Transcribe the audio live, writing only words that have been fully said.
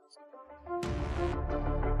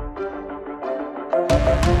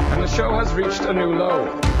And the show has reached a new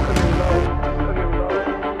low.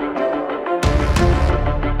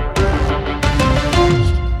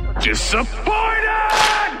 Disappointed!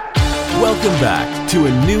 Welcome back to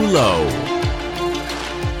A New Low.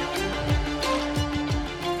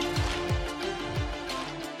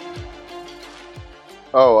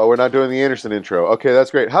 Oh, we're not doing the Anderson intro. Okay,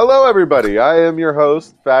 that's great. Hello, everybody. I am your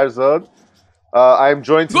host, Farzad. I am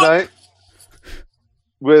joined tonight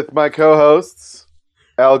with my co-hosts,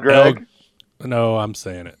 Al Greg. No, I'm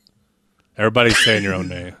saying it. Everybody's saying your own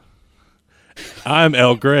name. I'm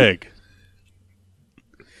El Greg.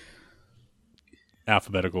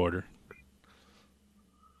 Alphabetical order.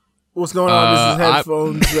 What's going on? This is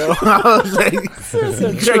headphones, Joe. I was like, This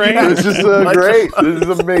is great. This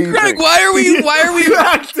is amazing. Greg, why are we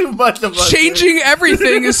not too much of us, changing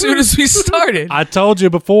everything as soon as we started? I told you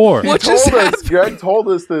before. What just happened? Greg told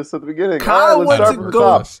us this at the beginning. Kyle All right, let's went start to from the go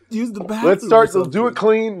top. use the bathroom. Let's start. or We'll do it something.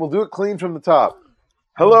 clean. We'll do it clean from the top.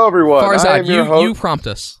 Hello, everyone. I am Farzad, your host. you prompt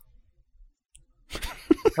us.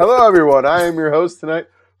 Hello, everyone. I am your host tonight,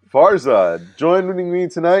 Farzad. Joining me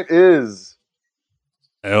tonight is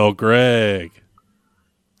El Greg.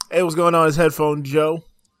 Hey, what's going on? It's headphone Joe.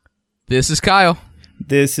 This is Kyle.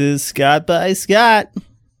 This is Scott by Scott.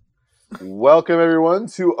 welcome everyone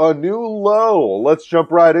to A New Low. Let's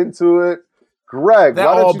jump right into it. Greg, That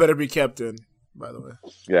why don't all you... better be kept in, by the way.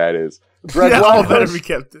 Yeah, it is. Greg, That why all better don't be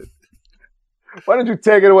kept in. don't you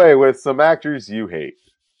take it away with some actors you hate?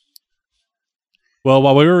 Well,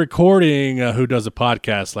 while we were recording Who Does a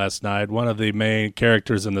Podcast last night, one of the main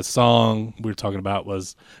characters in the song we were talking about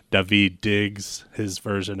was David Diggs, his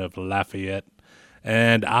version of Lafayette.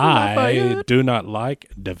 And I do not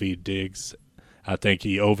like David Diggs. I think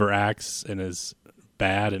he overacts and is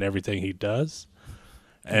bad in everything he does.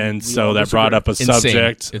 And so that brought up a Insane.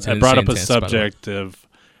 subject. It's It an brought up a insane test, by the way. subject of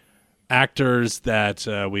actors that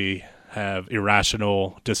we have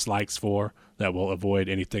irrational dislikes for that will avoid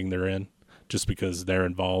anything they're in just because they're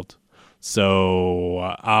involved. So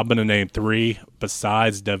I'm going to name 3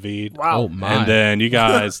 besides David. Wow. Oh, my. And then you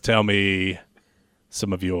guys tell me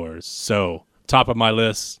some of yours. So top of my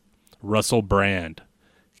list, Russell Brand.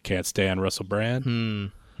 Can't stand Russell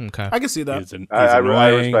Brand. Okay. I can see that. He's I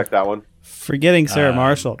annoying. respect that one. Forgetting Sarah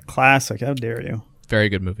Marshall. Classic. How dare you? Very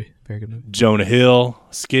good movie. Very good movie. Jonah Hill,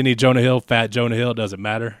 skinny Jonah Hill, fat Jonah Hill, doesn't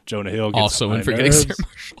matter. Jonah Hill gets Also on my in Forgetting nerves. Sarah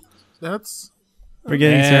Marshall. That's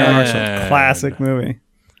Forgetting Sarah Marshall. And- Classic movie.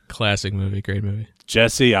 Classic movie. Great movie.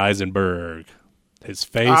 Jesse Eisenberg. His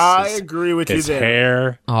face, I his, agree with his you there.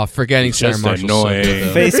 hair, Oh, Forgetting It's Sarah just Marshall. annoying.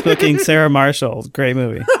 Facebooking Sarah Marshall. Great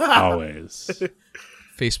movie. always.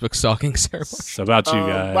 Facebook stalking Sarah Marshall. So about you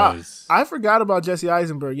Wow. guys. I forgot about Jesse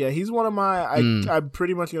Eisenberg. Yeah, he's one of my. I'm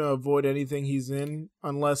pretty much gonna avoid anything he's in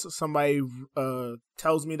unless somebody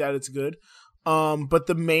tells me that it's good. But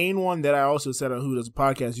the main one that I also said on Who Does a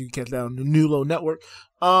Podcast, you can catch that on the New Low Network.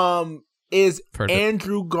 Is Heard of it.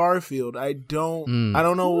 Andrew Garfield. I don't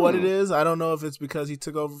know what it is. I don't know if it's because he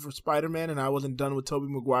took over for Spider-Man and I wasn't done with Tobey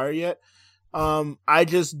Maguire yet. I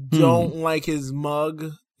just don't like his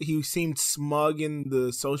mug. He seemed smug in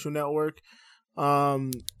The Social Network.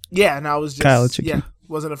 Yeah, and I was just Kyle, it's your yeah, cue.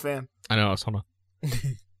 wasn't a fan. I know. Hold on.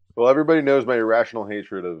 Well, everybody knows my irrational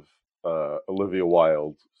hatred of Olivia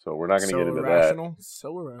Wilde, so we're not going to get into irrational.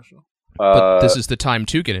 So irrational. that. But this is the time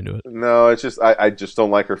to get into it. No, it's just I just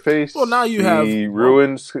don't like her face. Well, now you she have-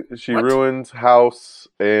 she What? ruins House,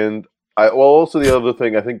 and also the other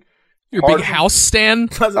thing I think You're a Part big of- house stan?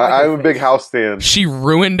 Doesn't like I'm her a big face. House fan, She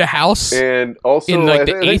ruined a house? and also In, like, I the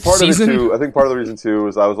think, I think eighth part season? of it too. I think part of the reason too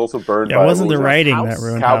is I was also burned Yeah, by it wasn't what the was writing House? that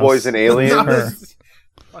ruined Cowboys House. and Aliens. Her.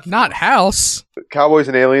 Not House. Cowboys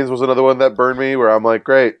and Aliens was another one that burned me. Where I'm like,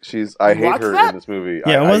 great, I You hate watched her that? in this movie.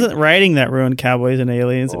 Yeah, I it wasn't writing that ruined Cowboys and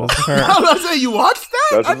Aliens. It was her. I was gonna say, you watched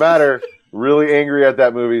that? Doesn't matter. Really angry at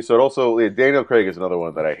that movie. So it also Daniel Craig is another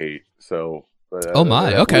one that I hate. So Oh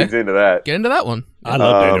my, that okay. leads into that. Get into that one. I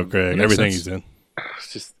love Daniel Um, Craig. makes Everything sense. he's in.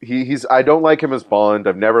 It's just he's I don't like him as Bond.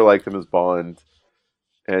 I've never liked him as Bond,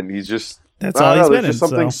 and he's just That's I all don't he's know, been there's in. just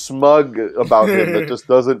something So. smug about him that just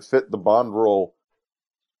doesn't fit the Bond role.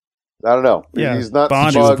 I don't know. Yeah, he's not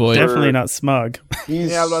Bond smug. is avoid. definitely not smug. He's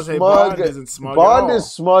Yeah, I was about to say, smug. Bond isn't smug at Bond all.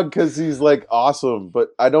 is smug because he's like awesome, but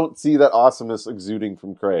I don't see that awesomeness exuding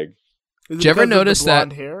from Craig. Is it Did you ever because of the notice that-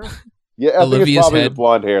 blonde hair? Yeah, I think it's Olivia's probably head- the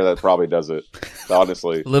blonde hair that probably does it.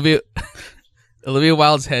 Honestly, Olivia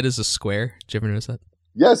Wilde's head is a square. Did you ever notice that?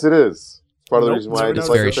 yes, it is. It's part of the Nope, reason why I never It's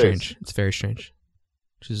dislike very her face. strange. It's very strange.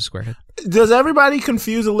 She's a squarehead. Does everybody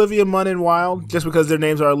confuse Olivia Munn and Wilde just because their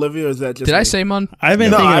names are Olivia, or is that just Did me? I say Munn? I've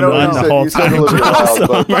been No, thinking I of don't Munn know. the whole You said time. Olivia Wilde,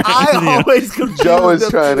 but But I always confuse Joe is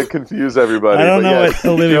them. trying to confuse everybody. I don't but know yes,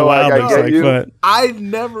 what Olivia Joe, Wilde I looks get like, you. but I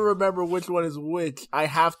never remember which one is which. I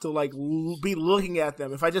have to be looking at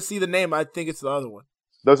them. If I just see the name, I think it's the other one.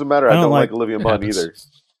 Doesn't matter. I I don't don't like like- Olivia It Munn happens. either.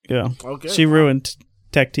 yeah, Okay. she ruined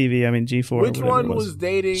Tech TV. I mean G4. Which or whatever one it was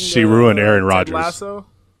dating? She ruined Aaron Ted Rodgers. Lasso?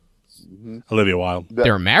 Olivia Wilde.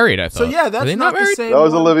 They were married, I thought. So yeah, Were that's they not the married? same. That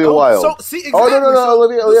was one. Olivia Wilde. So see, exactly. Oh no, So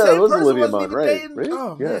Olivia. the Yeah, same it was person Olivia wasn't Munn, even right? dating- Really?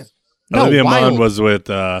 Oh, Yeah. man. No, Olivia Wilde. Munn was with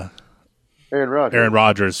Aaron Rodgers. Aaron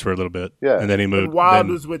Rodgers for a little bit. Yeah. And then he And moved. Wilde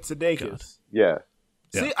then- was with Sudeikis. Yeah.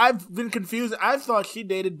 Yeah. See, I've been confused. I thought she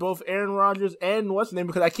dated both Aaron Rodgers and what's his name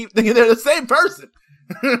because I keep thinking they're the same person.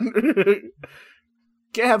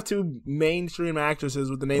 Can't have two mainstream actresses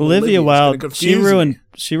with the name Olivia Olivia. It's Wilde. gonna She confuse ruined. me.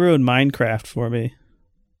 She ruined Minecraft for me.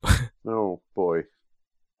 Oh boy.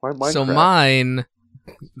 Why Minecraft? So mine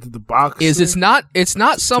The box is it's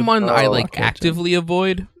not someone I Oh, like okay. actively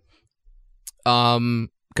avoid.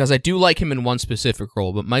 Because I do like him in one specific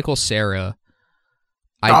role, but Michael Cera,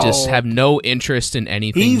 I just Oh. have no interest in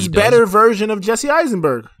anything He's he does. better version of Jesse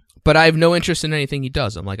Eisenberg. But I have no interest in anything he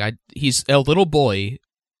does. I'm like, he's a little boy.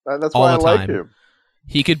 That's all why I the like time. him.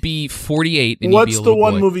 He could be 48 and he'd be What's a the little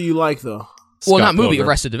one boy. movie you like though? Well, Scott not movie, Pilgrim.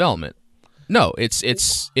 Arrested Development. No, it's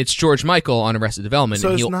George Michael on Arrested Development, So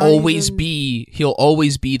and it's he'll not always even-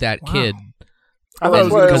 be that Wow. kid. I thought That's it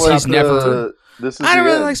was why I because like he's never- This is I don't the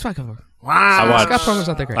really end. like Scott Pilgrim. Wow. I watched- Scott Pilgrim's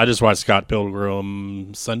not that great. I just watched Scott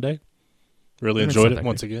Pilgrim Sunday. Really It's enjoyed not it that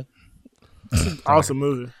once again. Awesome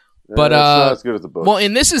movie. Yeah, But, it's not as good as the book. Well,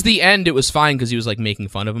 in This Is the End, it was fine because he was like making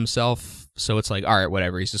fun of himself. So it's like, all right,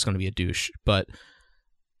 whatever. He's just going to be a douche. But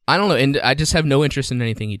I don't know, and I just have no interest in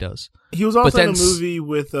anything he does. He was also But in a then movie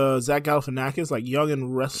with Zach Galifianakis, like Young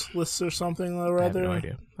and Restless or something or I have other. no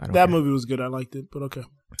idea. I don't That care. movie was good. I liked it, but okay.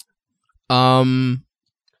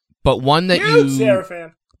 But one that Huge Sarah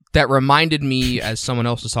fan. that reminded me as someone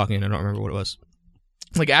else was talking, and I don't remember what it was.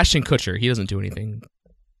 Like Ashton Kutcher, he doesn't do anything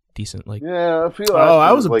decent. Like yeah, I feel. Oh, I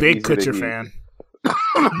Ashton was a like big easy to Kutcher eat.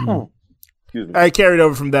 fan. Excuse me. I carried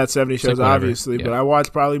over from that 70 shows, like whatever, obviously, yeah. but I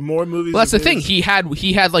watched probably more movies. well, that's the of thing. his.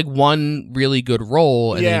 He had like one really good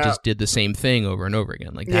role, and then Yeah. he just did the same thing over and over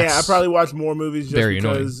again. Like Yeah, I that's probably watched more movies just very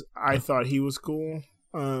because I thought he was cool.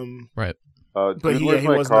 right. But Dude, he Where's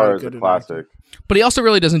My was Car not is a good at classic. But he also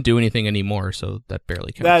really doesn't do anything anymore, so that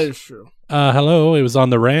barely counts. That is true. Hello, it was on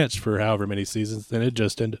the ranch for however many seasons, and it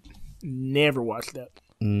just ended. Never watched that.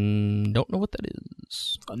 Don't know what that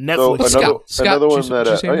is. On So Netflix. Scott, another one did that.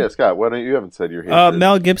 you say Oh anything? yeah, Scott. Why don't you haven't said your hatred?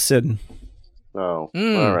 Mel Gibson. Oh,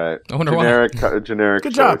 Mm. all right. I wonder why. Generic.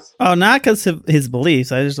 Good job. choice. Oh, not because of his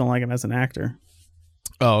beliefs. I just don't like him as an actor.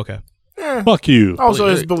 Oh, okay. Fuck you. Also,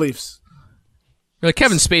 his Wait. beliefs. Like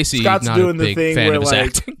Kevin Spacey, Scott's not doing a the big thing fan where of his like,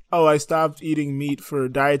 acting. oh, I stopped eating meat for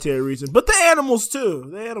dietary reasons, but the animals too.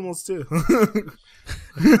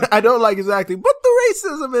 I don't like his acting, but the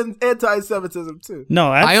racism and anti-Semitism too.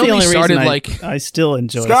 No, that's I the only only started, reason like- I still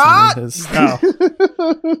enjoy Scott! some of his.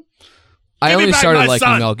 Oh, I Give me only back started my liking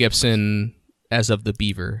son! Mel Gibson as of The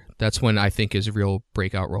Beaver. That's when I think his real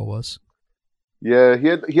breakout role was. Yeah, he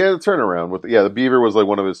had a turnaround with. Yeah, the Beaver was like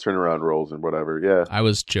one of his turnaround roles and whatever. Yeah. I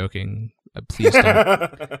was joking. Please don't the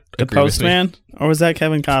agree with me. Postman, or was that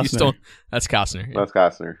Kevin Please Costner? don't. That's Costner. yeah. That's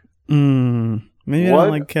Costner. Maybe I What?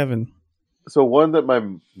 don't like Kevin. So one that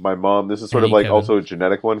my mom. This is sort of Any like Kevin. also a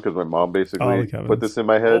genetic one because my mom basically All the Kevins. put this in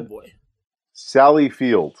my Oh head. boy. Sally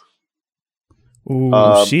Field. Ooh,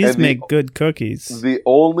 and she's the- make good cookies. The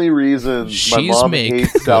only reason my She's mom make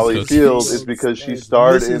hates good Sally cookies. Field is because she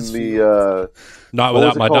starred in Mrs. the. Not What was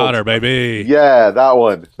without it my called? daughter, baby. Yeah, that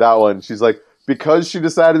one. That one. She's like, because she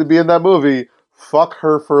decided to be in that movie, fuck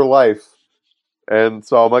her for life. And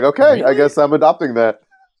so I'm like, okay, I Really? guess I'm adopting that.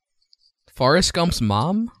 Forrest Gump's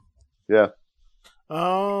mom? Yeah.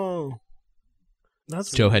 Oh,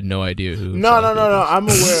 that's Joe had no idea who. No. Sally Field was. I'm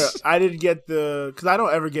aware. I didn't get because I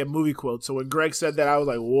don't ever get movie quotes. So when Greg said that, I was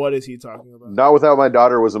like, "What is he talking about?" Not Without My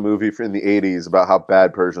Daughter was a movie in the 80s about how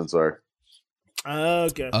bad Persians are.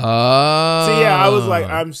 Okay. Oh. See, yeah, I was like,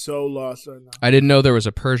 I'm so lost right now. I didn't know there was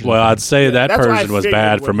a Persian. Well, thing. I'd say that that's what I Persian was figured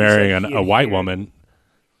bad when for you marrying said he a had white hair. woman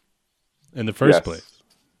in the first Yes. place.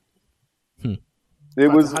 It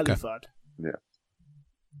was. highly thought.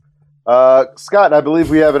 Scott, I believe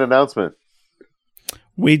we have an announcement.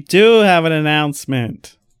 We do have an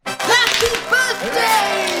announcement.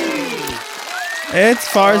 It's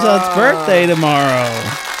Farzad's birthday tomorrow.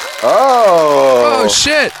 Oh! Oh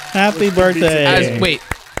shit! Happy birthday! Wait,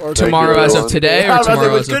 Or Tomorrow as of today, or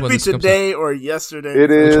tomorrow it as of could when be this comes out? today or yesterday. It Which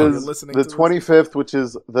one you're is listening the to this? 25th, which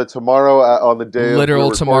is the tomorrow on the day.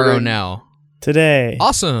 Literal of tomorrow recording. now. Today.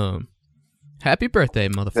 Awesome. Happy birthday,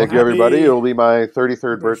 motherfucker. Thank you, everybody. It will be my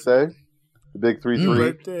 33rd birthday. The big 3-3.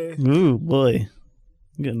 Birthday. Ooh, boy.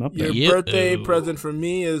 I'm getting up there. Your Yep. birthday present for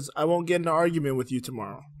me is I won't get in an argument with you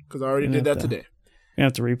tomorrow because I already did that today. You're going to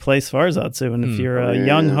have to replace Farzad soon. If you're a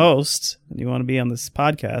young host and you want to be on this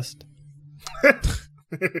podcast.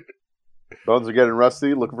 Phones are getting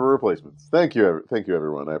rusty. Looking for replacements. Thank you,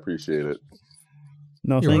 everyone. I appreciate it.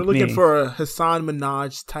 No, You're thank We're looking me. for a Hassan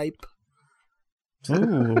Minaj type.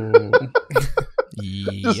 Ooh.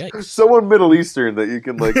 Yikes. Someone Middle Eastern that you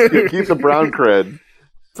can like keep the brown cred.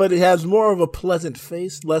 But it has more of a pleasant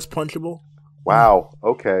face, less punchable. Wow.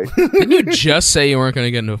 Okay. Didn't you just say you weren't going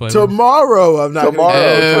to get into a fight? Tomorrow, I'm not Tomorrow.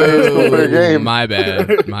 gonna Today's the fair game. My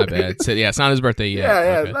bad. So, yeah, it's not his birthday yet. Yeah,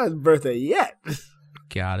 Okay. it's not his birthday yet.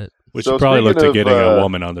 Got it. We So should probably look speaking to of, getting a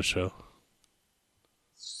woman on the show.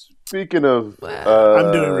 Speaking of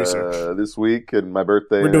I'm doing research. this week and my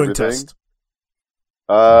birthday We're and doing everything, tests.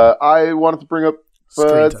 I wanted to bring up Screen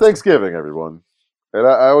testing. Thanksgiving, everyone. And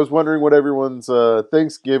I was wondering what everyone's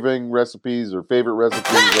Thanksgiving recipes or favorite recipes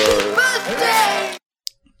are.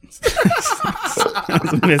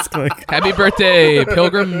 That's a misclick. Happy birthday,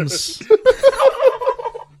 pilgrims.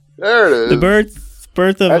 There it is. The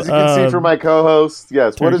birth of... As you can see from my co-host,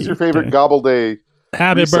 yes. What is turkey. your favorite Okay. gobble day?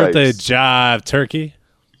 Happy Recites. birthday, Jive Turkey.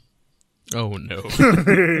 Oh, no.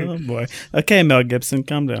 Oh, boy. Okay, Mel Gibson,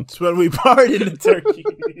 calm down. It's when we partied in Turkey.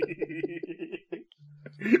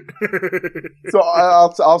 So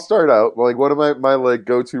I'll start out. Like one of my like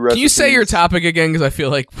go-to recipes. Can you say your topic again? Because I feel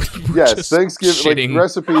like we're Yes, just Thanksgiving shitting. like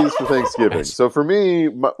recipes for Thanksgiving. So for me,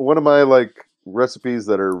 one of my like recipes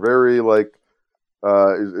that are very like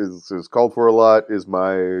is called for a lot is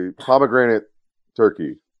my pomegranate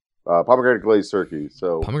turkey, pomegranate glazed turkey.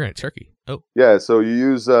 So Pomegranate turkey. Oh. yeah, so you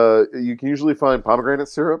use you can usually find pomegranate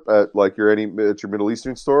syrup at like your Middle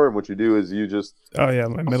Eastern store, and what you do is you just Oh, yeah,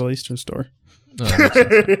 my Middle Eastern store.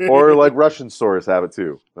 or like Russian stores have it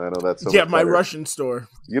too. I know that's so yeah, much my better. Russian store.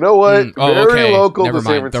 You know what? Oh, Very okay. local Never to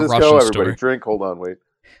San mind. The Francisco. Russian Everybody, store. drink. Hold on, wait.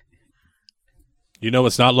 You know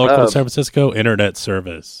what's not local to San Francisco? Internet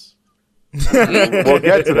service. We'll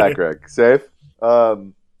get to that, Greg. Safe. But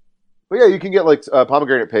yeah, you can get like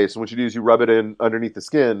pomegranate paste, and what you do is you rub it in underneath the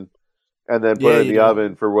skin, and then put it in the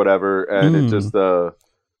oven for whatever, and it just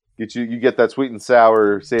get you get that sweet and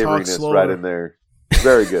sour savoriness slower. right in there.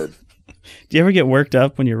 Very good. Do you ever get worked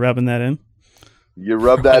up when you're rubbing that in? You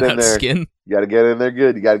rub that in there. Skin. You got to get in there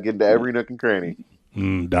good. You got to get into every nook and cranny.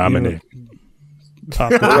 Dominic.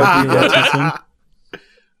 Pop the rub you got too soon?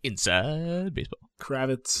 Inside baseball.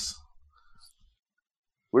 Kravitz.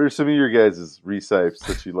 What are some of your guys' recipes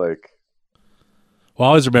that you like? Well, I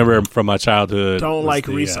always remember from my childhood. Don't was like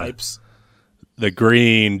the, recipes. the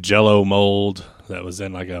green Jello mold that was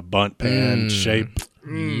in like a bunt pan shape.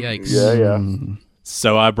 Yikes. Yeah.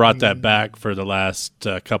 So I brought that back for the last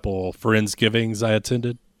couple Friendsgivings I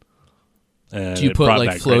attended. And Do you it put brought like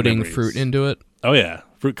back great floating memories. fruit into it? Oh yeah,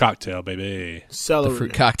 fruit cocktail, baby. Celery. The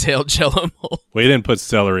fruit cocktail jello mold. We didn't put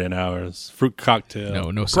celery in ours. Fruit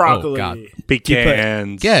cocktail. No. Broccoli. Oh, God.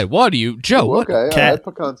 Pecans. Yeah, what do you... Joe, what? Okay. Cat- I had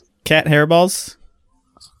pecans. Cat hairballs?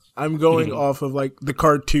 I'm going off of like the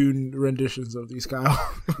cartoon renditions of these, Kyle.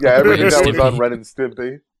 Yeah, everything Ren that and was on Stimpy. Ren and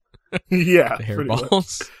Stimpy. yeah. The pretty much.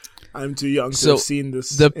 hairballs. I'm too young to So, have seen this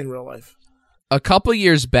the- in real life. A couple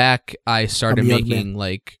years back, I started I'm a young making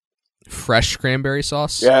like fresh cranberry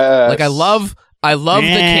sauce. Yes. Like I love the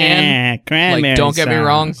can. Cranberry don't get me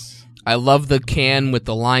wrong. sauce. I love the can with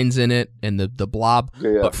the lines in it and the blob.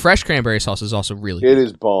 Yeah. But fresh cranberry sauce is also really It good.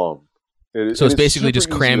 is bomb. So it's basically super just easy to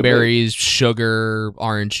make. cranberries, sugar,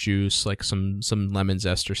 orange juice, like some lemon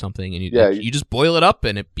zest or something, and Yeah, you just boil it up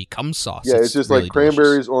and it becomes sauce. Yeah, it's just really like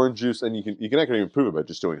cranberries, delicious. orange juice, and you can actually improve it by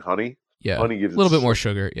just doing honey. Yeah, honey gives a little it bit more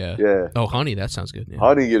sugar. Yeah. Yeah, Oh, honey, that sounds good. Yeah.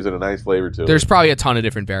 honey gives it a nice flavor to There's it. probably a ton of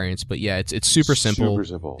different variants, but yeah, it's super simple, Super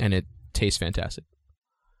simple. and it tastes fantastic.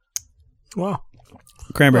 Wow.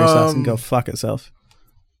 Cranberry sauce can go fuck itself.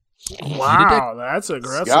 Wow, that's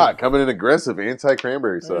aggressive. Scott coming in aggressive,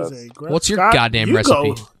 anti-cranberry That sauce. is aggressive. What's your Scott, goddamn you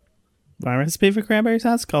recipe? go. My recipe for cranberry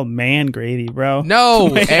sauce is called Man Grady, bro.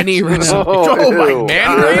 No, any recipe. Oh my ew.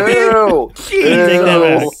 man, gravy? Ew. Take that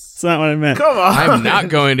back. Ew. That's not what I meant. Come on. I'm not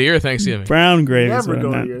going to your Thanksgiving. Brown gravy is Never what I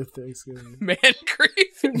go to meant. your Thanksgiving. Man,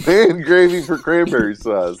 gravy. Man gravy for cranberry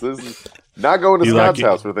sauce. This is not going to You Scott's like it?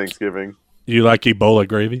 house for Thanksgiving. You like Ebola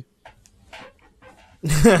gravy?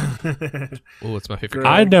 Oh, it's my favorite.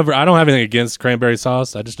 I don't have anything against cranberry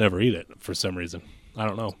sauce. I just never eat it for some reason. I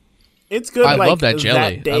don't know. It's good. I like, love that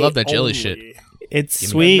jelly. day I love that jelly only. shit. It's Give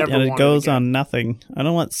me sweet that. Never and it wanted goes again. on nothing. I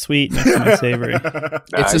don't want sweet next to my savory.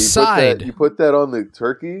 It's a side. You put that on the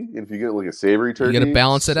turkey, and if you get like a savory turkey, gotta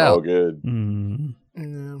balance it so out. good.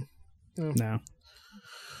 No.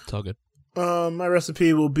 It's all good. My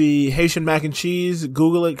recipe will be Haitian mac and cheese.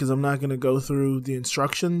 Google it because I'm not going to go through the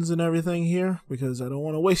instructions and everything here because I don't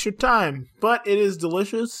want to waste your time. But it is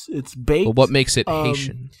delicious. It's baked. But what makes it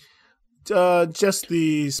Haitian? Just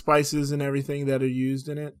the spices and everything that are used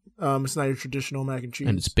in it. It's not your traditional mac and cheese.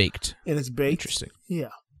 And it's baked. Interesting. Yeah.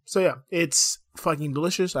 So yeah, it's fucking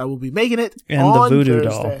delicious. I will be making it And on the voodoo Thursday.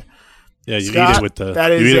 doll. Yeah, you Scott, eat it with the.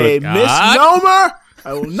 that you is eat it a with, misnomer.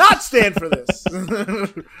 I will not stand for this.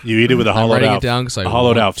 You eat it with a I'm hollowed writing out, it down because I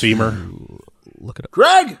hollowed want out to femur. Look it up.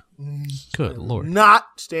 Greg, Good lord. not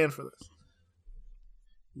stand for this.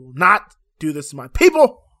 You will not do this to my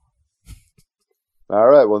people. All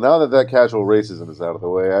right. Well, now that casual racism is out of the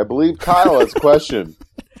way, I believe Kyle has a question.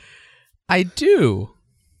 I do.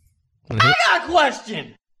 I got a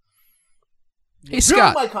question. Hey,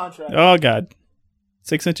 Scott. My contract. Oh, God.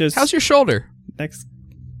 6 inches. How's your shoulder? Next.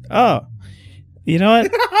 Oh. You know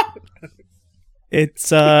what? It's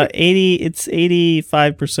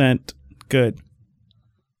 85% good.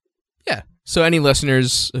 Yeah. So, any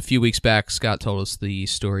listeners, a few weeks back, Scott told us the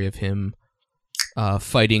story of him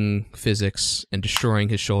fighting physics and destroying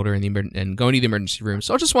his shoulder and going to the emergency room.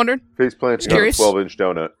 So, I was just wondering, Face planting on a Curious. 12-inch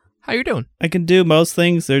donut. how you doing? I can do most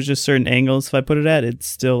things. There's just certain angles. If I put it at, it's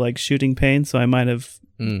still like shooting pain. So I might have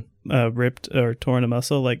ripped or torn a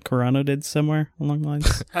muscle like Carano did somewhere along the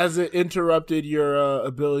lines. Has it interrupted your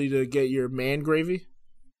ability to get your man gravy?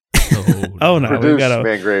 Oh, no. Produce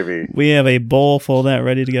man gravy. We have a bowl full of that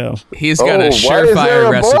ready to go. He's got Oh, a why is there surefire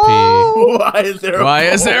a recipe. bowl? Why is there? Why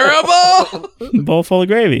is there a bowl? Bowl full of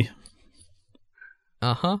gravy.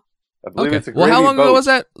 Uh-huh. I believe Okay. it's a Well, how gravy long ago boat. was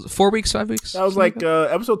that? 4 weeks, 5 weeks? That was like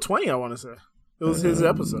episode 20. I want to say it was his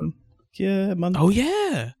episode. Yeah, a month. Oh,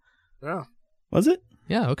 yeah. Yeah. Was it?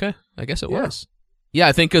 Yeah, okay. I guess it Yeah. was. Yeah,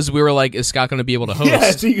 I think because we were like, is Scott going to be able to host?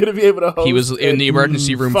 Yeah, so you're gonna be able to host. He was in the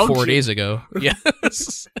emergency room 4 function. days ago.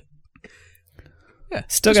 Yes. Yeah.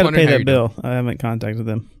 Still Just got to wondering pay how that you're doing. bill. I haven't contacted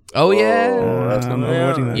them. Oh, yeah. that's I'm yeah.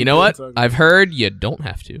 avoiding that. You know what? That's okay. I've heard you don't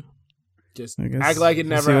have to. Just I guess act like it we'll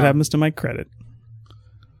never see what happened. happens to my credit.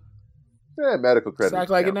 Yeah, medical Just credit. act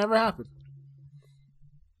like it count. never happened.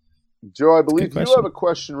 Joe, I believe Good you question. have a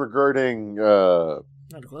question regarding Not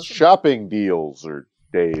a question. shopping deals or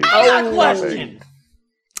days. I got a shopping. question.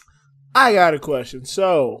 I got a question.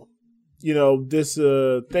 So, this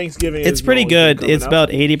Thanksgiving. It's is pretty always been good. It's coming about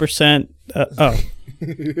 80%.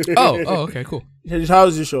 Oh, okay, cool. up.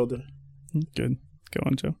 How's your shoulder? Good. Go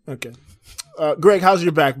on, Joe. Okay. Greg, how's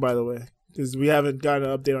your back, by the way? Because we haven't gotten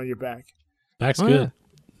an update on your back. Back's Oh, good. yeah.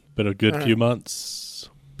 Been a good All few right. months.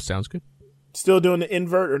 Sounds good. Still doing the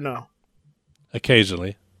invert or no?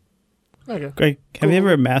 Occasionally. Okay. Greg, have you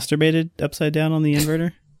ever masturbated upside down on the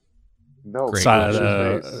inverter? No, Great.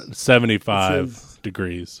 Side, Face. 75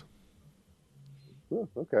 degrees. Oh,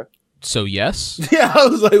 okay. So, yes. Yeah, I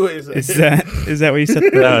was like, wait a second. Is that where you set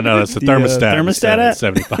the No, that's the the, thermostat. thermostat It's at?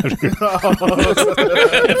 75 degrees.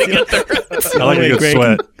 That's I like a the only good way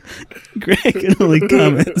sweat. Greg can only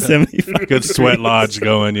come at 75. Good sweat lodge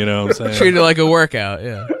going, you know what I'm saying? Treat it like a workout,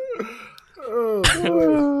 yeah. Oh,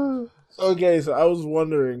 boy. Okay, so I was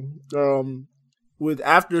wondering, with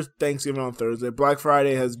after Thanksgiving on Thursday, Black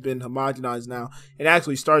Friday has been homogenized now. It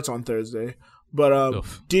actually starts on Thursday. But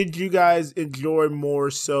Oof. did you guys enjoy more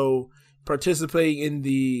so participating in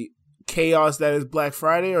the chaos that is Black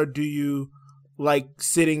Friday, or do you like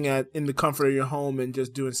sitting in the comfort of your home and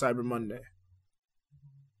just doing Cyber Monday?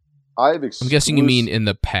 I'm guessing you mean in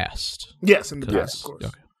the past. Yes, in the Yes. past, of course.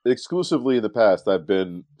 Okay. exclusively in the past. I've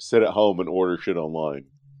been sit at home and order shit online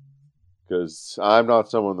because I'm not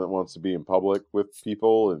someone that wants to be in public with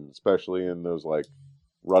people, and especially in those like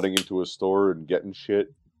running into a store and getting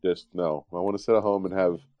shit. Just no, I want to sit at home and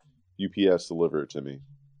have UPS deliver it to me.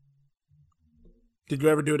 Did you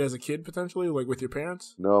ever do it as a kid, potentially, like with your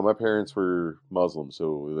parents? No, my parents were Muslim,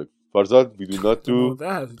 so we're like, Farzad, we do not I don't know do what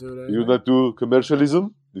that has to do with we it. do not do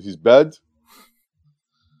commercialism. This is bad.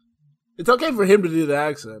 It's okay for him to do the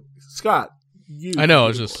accent. Scott, you. I know,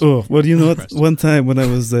 it's just... Oh, well, you know what? Impressed. One time when I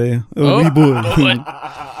was a Oh. wee boy,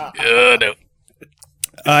 No.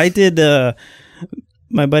 I did.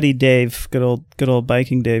 My buddy Dave, good old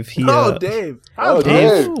biking Dave. He, Dave. Oh, Dave.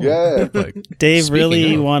 Dave, yeah. Dave Speaking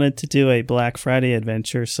really of. wanted to do a Black Friday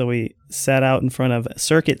adventure, so we sat out in front of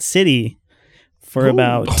Circuit City for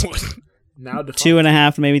about Now defunct.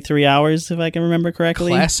 2.5, maybe 3 hours, if I can remember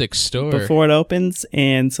correctly, Classic store. before it opens.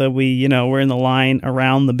 And so we, we're in the line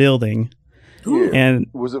around the building. Yeah. And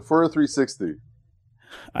Was it for a 360?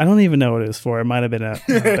 I don't even know what it was for. It might have been back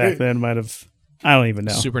then. I don't even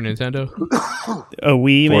know. Super Nintendo. A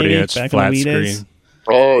Wii, 40 maybe inch back flat in the Wii screen. days.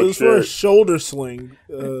 Oh, It was for a shit. shoulder sling.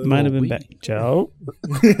 Might have been Wii. back, Joe.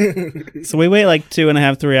 So we wait like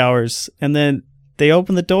 2.5, 3 hours, and then they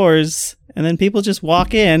open the doors, and then people just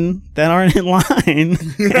walk in that aren't in line. And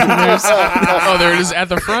there's, Oh, there it is at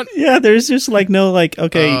the front. yeah, there's just like no like,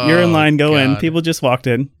 okay, you're in line, go in. God. People just walked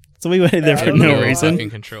in. So we waited there for don't no know. reason. Fucking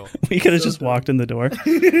control. We could have just walked in the door.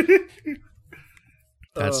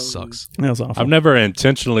 That sucks. That was awful. I've never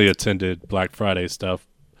intentionally attended Black Friday stuff,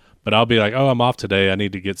 but I'll be like, oh, I'm off today. I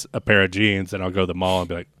need to get a pair of jeans, and I'll go to the mall and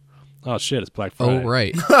be like, oh shit, it's Black Friday. Oh,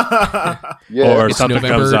 right. Yeah. Or It's something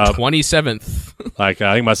November comes up. 27th. Like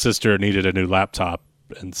I think my sister needed a new laptop,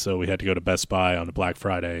 and so we had to go to Best Buy on a Black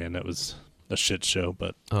Friday, and it was a shit show.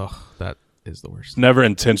 But Oh, that is the worst. never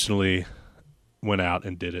intentionally went out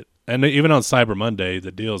and did it. And even on Cyber Monday,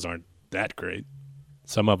 the deals aren't that great.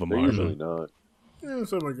 Some of them They're are. usually But not. Yeah,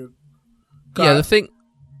 something like that. Yeah, the thing,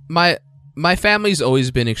 my family's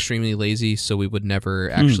always been extremely lazy, so we would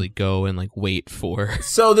never actually go and like wait for.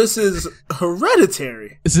 So this is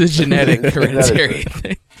hereditary. It's a genetic hereditary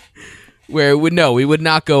thing. Where we would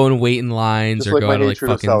not go and wait in lines Just or like go my out at like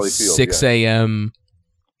hatred of fucking Sally Field, 6 a.m.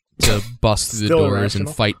 to bust through the Still doors irrational.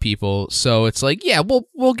 and fight people. So it's like, yeah,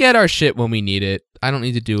 we'll get our shit when we need it. I don't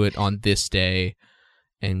need to do it on this day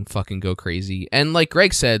and fucking go crazy. And like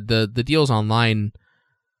Greg said, the deals online,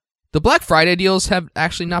 the Black Friday deals have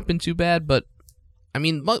actually not been too bad, but I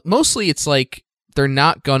mean, mostly it's like they're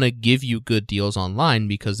not gonna give you good deals online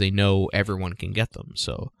because they know everyone can get them.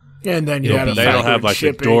 So And then you It'll had be- a they don't factor have in like the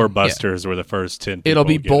shipping. doorbusters where the first 10 people it'll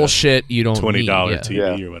be get bullshit. You don't a $20 need, yeah.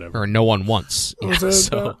 TV Yeah. or whatever. or no one wants. I Yeah, was,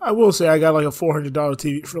 so I will say I got like a $400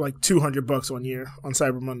 TV for like $200 one year on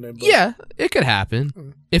Cyber Monday. But yeah, it could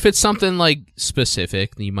happen. If it's something like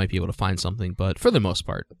specific, then you might be able to find something. But for the most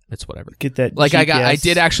part, it's whatever. Get that. Like GPS.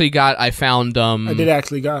 I found I did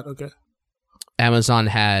actually got okay. Amazon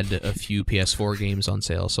had a few PS4 games on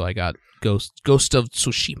sale, so I got Ghost of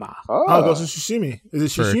Tsushima. Oh, Ghost of Tsushima. Is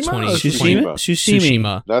it For Tsushima? 20 or Shushima.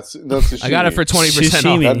 Tsushima. That's sashimi. I got it for 20%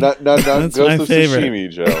 Sashimi. off. Not That's Ghost my of favorite. Sashimi,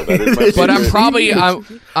 Joe. That is my But I'm favorite.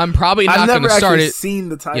 probably I've not going never to start actually it. seen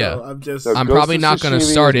the title. Yeah. I'm just No, I'm Ghost probably of not gonna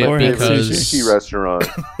Sashimi start is it my favorite because- sushi restaurant.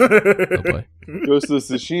 Oh boy. Ghost of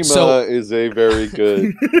Tsushima So- is a very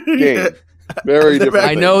good game. Very different.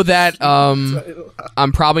 I know that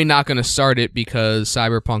I'm probably not going to start it because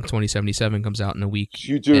Cyberpunk 2077 comes out in a week.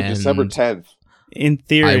 You do and December 10th. In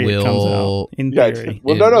theory, I it comes will- out. In Yeah. theory.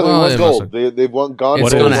 Well, no, they Well, won it gold. must They've won gone It's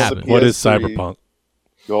What gold gonna on is, the happen. what is PS3. Cyberpunk?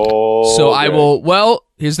 Gold. So I will. Well,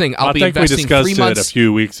 here's the thing. I'll I be think we investing discussed 3 it months. a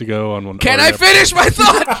few weeks ago on one. Can or I a- finish my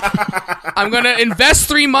thought? I'm going to invest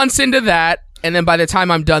 3 months into that, and then by the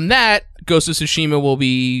time I'm done that, Ghost of Tsushima will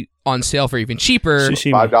be on sale for even cheaper,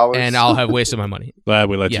 Tsushima. $5. and I'll have wasted my money. Glad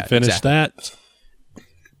we let Yeah, you finish exactly. that.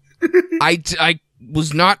 I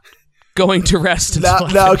was not going to rest until I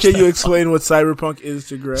now finished can that you thought. explain what Cyberpunk is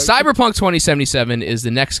to Greg? Cyberpunk 2077 is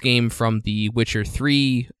the next game from the Witcher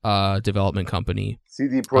 3 development company.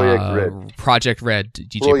 CD Projekt Red. Project Red,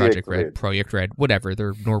 DJ Projekt Project Red, Red. Project Red, whatever.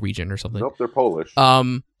 They're Norwegian or something. Nope, they're Polish.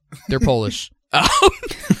 They're Polish.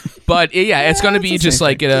 But yeah, it's going to be it's the just same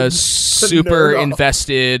like a super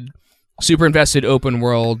invested open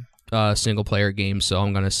world single player game. So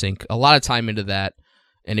I'm going to sink a lot of time into that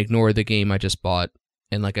and ignore the game I just bought.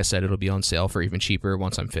 And like I said, it'll be on sale for even cheaper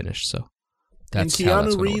once I'm finished. So and that's how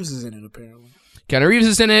that's Keanu gonna work. Reeves is in it apparently. Keanu Reeves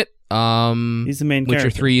is in it. He's the main Witcher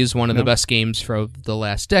character. 3 is one of the No? best games for the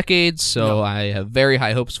last decade, so I have very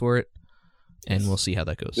high hopes for it, and we'll see how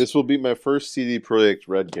that goes. This will be my first CD Projekt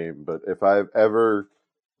Red game, but if I've ever,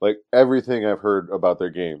 like, everything I've heard about their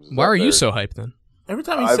games. is Why that are you they're- so hyped then? Every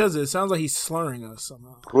time he I've- says it sounds like he's slurring us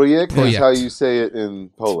somehow. Projekt is Projekt. how you say it in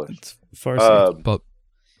Polish. It's Farsi. But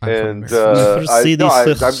I'm from And America. I'm CD just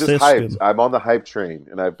system. hyped. I'm on the hype train,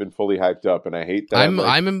 and I've been fully hyped up, and I hate that.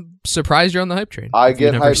 I'm surprised you're on the hype train. I If you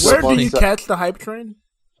get never hyped said Where up on do you the- catch the hype train?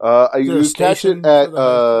 You there a catch station it at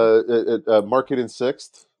for the Market and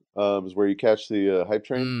Sixth. Is where you catch the hype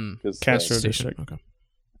train. 'Cause, Castro Station. District. Okay.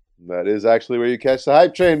 that is actually where you catch the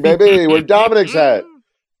hype train, baby. Where Dominic's at.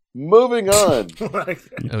 Moving on.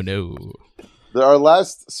 Oh no. Our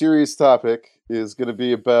last serious topic is going to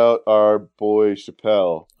be about our boy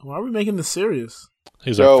Chappelle. Why are we making this serious?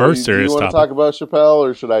 He's Joe, our first do you serious want topic. to talk about Chappelle,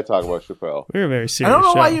 or should I talk about Chappelle? We're a very I serious don't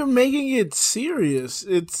know show. why you're making it serious.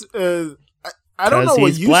 It's I don't know 'Cause what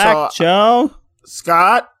he's you black, saw, Joe.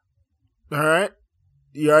 Scott. All right,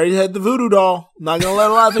 you already had the voodoo doll. Not gonna let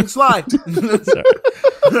a lot of things slide.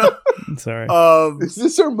 I'm sorry. Is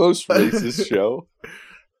this our most racist show?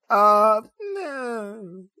 Nah.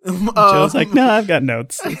 Joe's like, no, I've got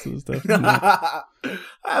notes. This is stuff. I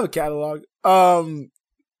have a catalog.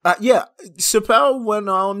 Yeah, Chappelle went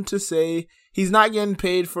on to say he's not getting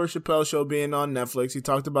paid for Chappelle Show being on Netflix. He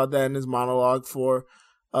talked about that in his monologue for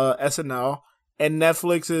SNL. And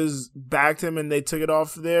Netflix has backed him and they took it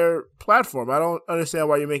off their platform. I don't understand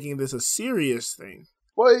why you're making this a serious thing.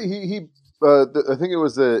 Well, he I think it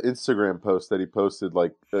was an Instagram post that he posted.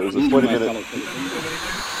 Like it was a 20-minute.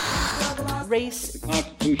 Race. The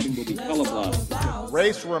Constitution will be colorblind.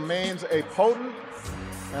 Race remains a potent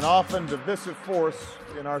and often divisive force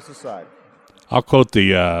in our society. I'll quote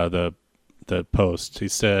the post. He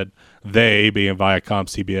said, "They, being Viacom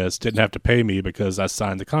CBS, didn't have to pay me because I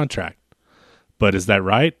signed the contract. But is that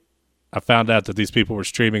right? I found out that these people were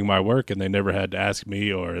streaming my work and they never had to ask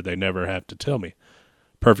me or they never have to tell me.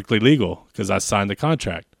 Perfectly legal because I signed the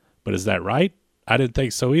contract. But is that right? I didn't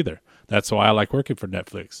think so either. That's why I like working for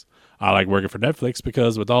Netflix. I like working for Netflix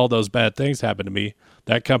because with all those bad things happened to me,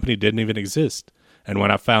 that company didn't even exist. And when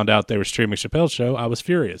I found out they were streaming Chappelle's Show, I was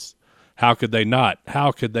furious. How could they not?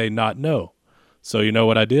 How could they not know? So you know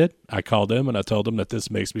what I did? I called them and I told them that this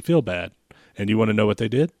makes me feel bad. And you want to know what they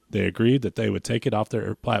did? They agreed that they would take it off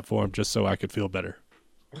their platform just so I could feel better."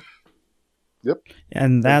 Yep.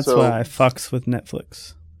 And that's why I fucks with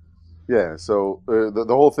Netflix. Yeah, so the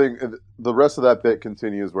whole thing, the rest of that bit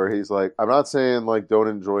continues where he's like, I'm not saying, like, don't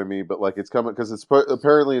enjoy me, but, like, it's coming, because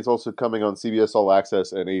apparently it's also coming on CBS All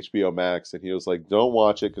Access and HBO Max, and he was like, don't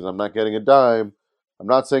watch it because I'm not getting a dime. I'm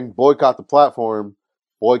not saying boycott the platform,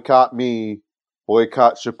 boycott me,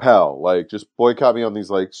 boycott Chappelle. Like, just boycott me on these,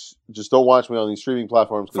 like, just don't watch me on these streaming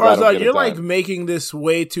platforms because I don't get a you're, dime. like, making this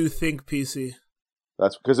way too think PC.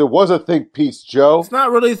 That's because it was a think piece, Joe. It's not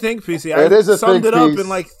really think PC. It is a summed think it up piece. in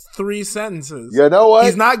like 3 sentences. You know what?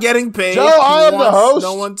 He's not getting paid. Joe, I am the host.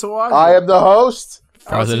 No one to watch. I am the host.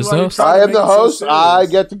 Farzad is the host. I am the host. I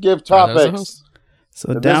get to give topics.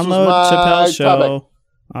 So And this was download my Chappelle Show topic.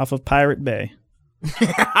 off of Pirate Bay.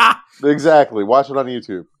 Exactly. Watch it on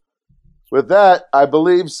YouTube. With that, I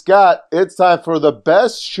believe, Scott, it's time for the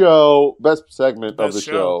best segment of the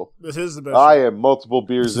show. This is the best I show. am multiple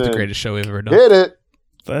beers This is in. the greatest show we've ever done. Hit it.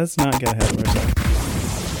 Let's not get ahead of ourselves.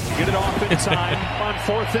 Get it off in time on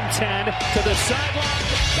 4th and 10 to the sideline.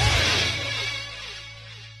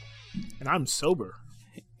 And I'm sober.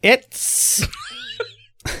 It's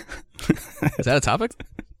Is that a topic?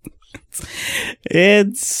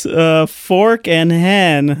 It's Fork and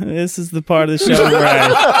Hen. This is the part of the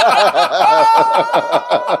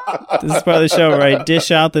show where I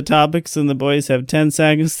dish out the topics and the boys have 10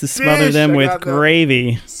 seconds to smother Dish, them I with got that.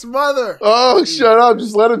 gravy. Smother. Oh, shut up.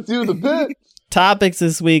 Just let him do the bit. Topics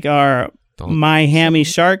this week are Miami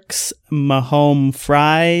Sharks, Mahome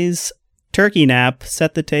Fries, Turkey Nap,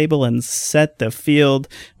 Set the Table, and Set the Field.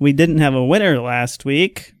 We didn't have a winner last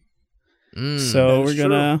week, so we're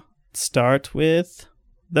going to start with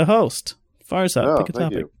the host. Farzad, pick a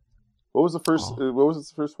thank topic. you. What was the first? What was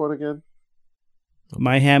the first one again?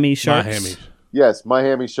 Miami Sharks. Miami. Yes,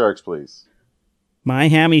 Miami Sharks, please.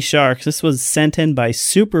 Miami Sharks. This was sent in by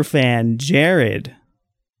superfan Jared.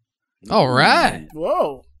 All right.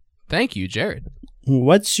 Whoa. Thank you, Jared.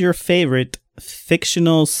 What's your favorite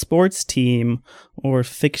fictional sports team or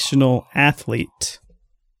fictional athlete?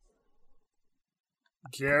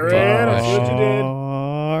 Jared, I see what you did.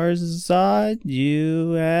 Farzad,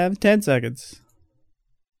 you have 10 seconds.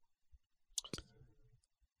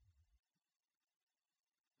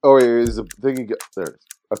 Oh, wait, is the thing you got? There it is.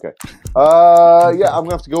 Okay. Yeah, I'm going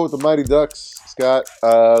to have to go with the Mighty Ducks, Scott.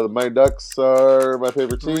 The Mighty Ducks are my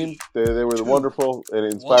favorite team. They were wonderful, and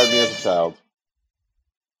it inspired me as a child.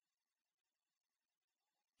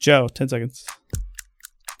 Joe, 10 seconds.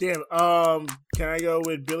 Damn. Can I go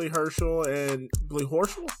with Billy Horschel? I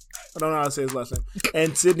don't know how to say his last name.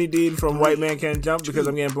 And Sidney Dean from White Man Can't Jump because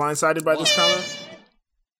I'm getting blindsided by this comment.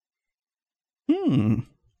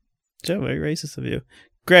 Joe, very racist of you.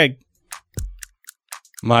 Greg.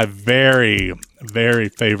 My very, very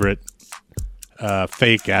favorite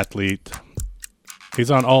fake athlete.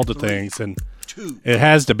 He's on all the things, and it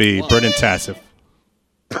has to be Brennan Tassif.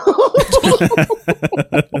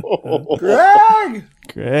 Greg.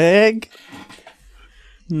 Okay.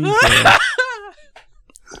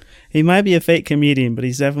 He might be a fake comedian, but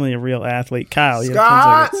he's definitely a real athlete. Kyle, you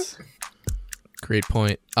have 10 seconds. Great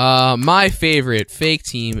point. My favorite fake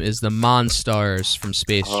team is the Monstars from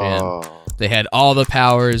Space Jam. They had all the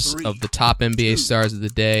powers of the top NBA stars of the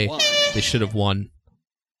day. They should have won.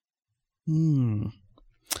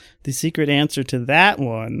 The secret answer to that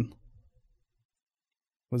one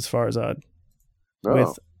was Farzad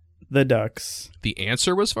with the Ducks. The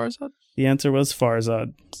answer was Farzad? The answer was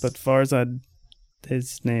Farzad, but Farzad,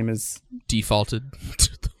 his name is defaulted.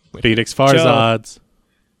 Phoenix Farzads.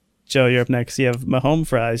 Joe, you're up next. You have Mahome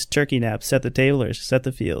Fries, Turkey Nap, Set the Table, or Set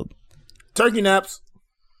the Field. Turkey naps.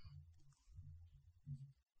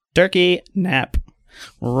 Turkey Nap.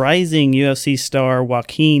 Rising UFC star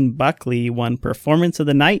Joaquin Buckley won Performance of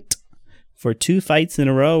the Night for 2 fights in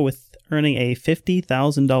a row, with earning a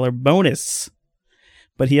 $50,000 bonus.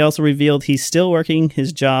 But he also revealed he's still working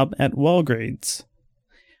his job at Walgreens.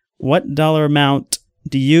 What dollar amount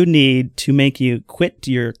do you need to make you quit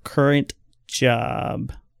your current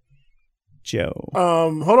job, Joe?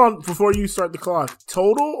 Hold on before you start the clock.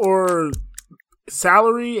 Total or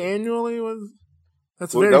salary annually?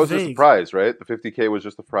 That's very that was vague. just the prize, right? The $50K was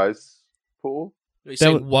just the prize pool. You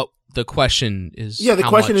say what the question is? Yeah, the how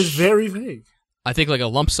question much? is very vague. I think like a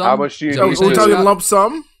lump sum. How much do you Is that what need you're We're saying? talking lump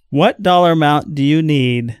sum. What dollar amount do you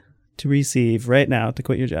need to receive right now to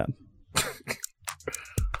quit your job?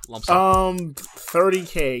 Lump sum.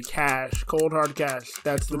 $30K cash, cold hard cash.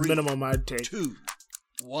 That's the minimum I'd take. 2,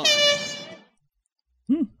 1.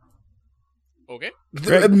 Okay.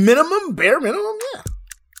 The minimum, bare minimum, yeah.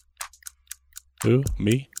 Who?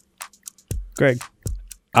 Me? Greg.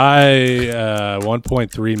 I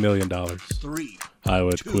 $1.3 million. 3, I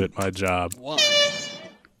would quit my job. 1.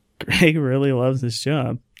 Greg really loves his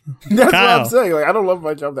job. That's Kyle. what I'm saying. Like, I don't love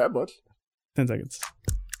my job that much. 10 seconds.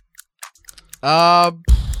 I'd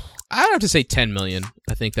have to say 10 million.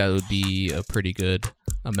 I think that would be a pretty good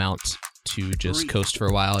amount to just 3, coast for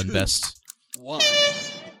a while, invest. 1.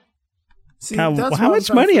 See, Kyle, that's how what I'm much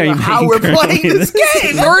trying to money figure are you out how making we're currently? playing this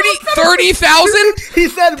game. 30,000 He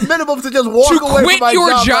said minimum to just walk to away quit from my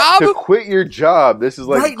your job? To quit your job. This is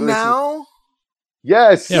like right this is- now.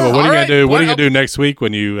 yes. Yeah, but what are you Alright, gonna do? What are you well, gonna do next week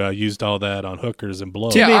when you used all that on hookers and blow?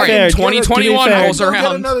 To Yeah, be all right. fair, 2021 to be fair, rolls Go get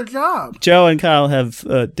around. another job. Joe and Kyle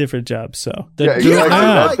have different jobs, so Yeah, they're- exactly.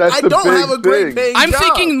 Ah. That's I the don't big have a great thing. paying I'm job.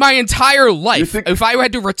 thinking my entire life. think- If I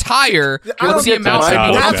had to retire, I what's the don't amount get I'd that.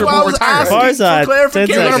 be That's why I comfortable was retiring? asking Farzad, for clarification. 10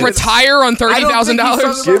 You're gonna seconds. retire on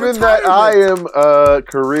 $30,000? Given Given that I am a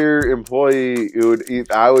career employee,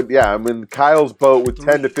 I'm in Kyle's boat with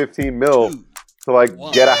 10 to 15 mil to like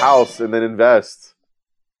get a house and then invest.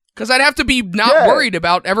 Because I'd have to be not Yeah. worried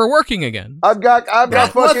about ever working again. I've got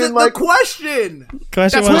That fucking wasn't like the question.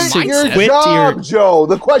 Question That's was what to mine said. quit job, your Joe.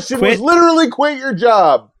 The question Quit- was literally quit your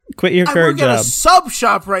job. quit your I current work at a job. sub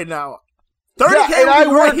shop right now. 30K Yeah, and I would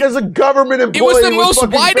be work great. as a government employee. It was the with most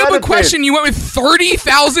fucking wide open benefits. question. You went with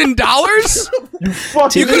 $30,000?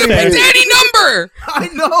 Fucking You could have fair. picked any number. I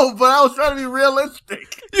know, but I was trying to be realistic.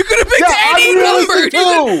 You could have picked Yeah, any I'm number. realistic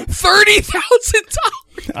You too. said $30,000.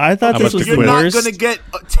 I thought How this much was to the quit? You're not worst. going to get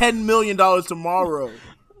 $10 million tomorrow.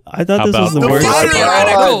 I thought How this was about the the worst. fighter- episode.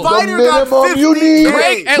 Theoretical. The Fighter got minimum you need. 50K.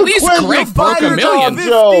 Greg, at to least quit Greg your broke a fucking million. job,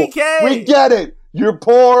 Joe. 50K. We get it. You're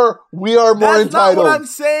poor. We are more That's not entitled. what I'm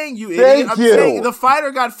saying, you Thank idiot. I'm you. saying the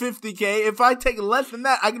fighter got 50K. If I take less than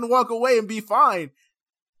that, I can walk away and be fine.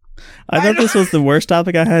 I thought this was the worst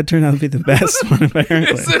topic I had. Turned out to be the best one,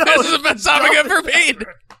 apparently. This is the best topic I've ever made.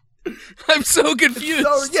 I'm so confused.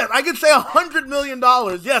 So, yes, I can say $100 million.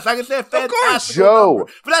 Yes, I can say a fantastic Joe.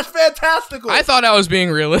 number. But that's fantastical. I thought I was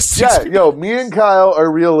being realistic. Yeah, yo, me and Kyle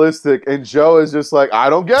are realistic, and Joe is just like, I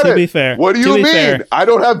don't get To it. be fair. What do To you be mean? fair. I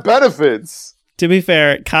don't have benefits. To be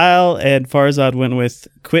fair, Kyle and Farzad went with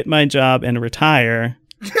quit my job and retire.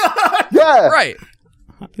 Yeah. Right.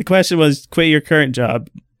 The question was quit your current job.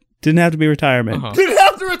 Didn't have to be retirement. Uh-huh. Didn't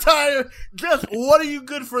have to retire. Just what are you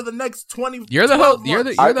good for the next 20 You're the 12 host. You're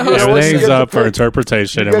the months? you're the I- host. you know what? You Everything's get to up for pick.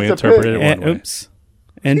 interpretation, You and we get to interpret pick. it one And, way. oops.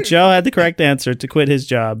 And Joe had the correct answer to quit his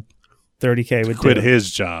job. 30K would Quit do.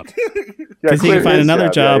 his job. Yeah, Because he quit can find his another Yeah,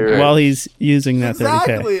 job you're right. while he's using that 30K.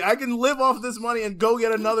 Exactly. I can live off this money and go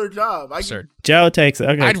get another job. I can, Absurd. Joe takes it.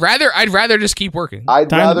 Okay. I'd rather just keep working. I'd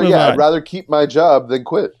Time to rather, move on. I'd rather keep my job than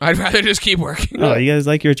quit. I'd rather just keep working. Oh, you guys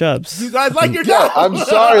like your jobs. you guys like your Yeah, job. I'm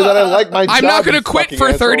sorry that I like my job. I'm not going you to quit fucking for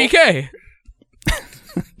asshole. 30K.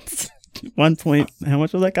 1 point. How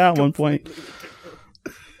much was that, Kyle? 1 point.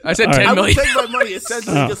 I said All right. 10 I would million. take my money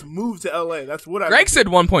essentially Oh. just move to LA. That's what I Greg said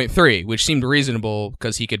 1.3, which seemed reasonable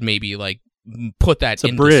because he could maybe like put that It's a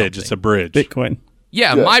into bridge. something. It's a bridge. Bitcoin.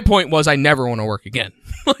 Yeah, Yeah. my point was I never want to work again.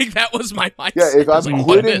 Like that was my mindset. Yeah, if I was I'm like,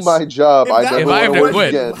 what a quitting miss. my job, I If never I want have to to work quit,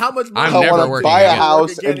 again. How much I'm money I never want to working buy a again.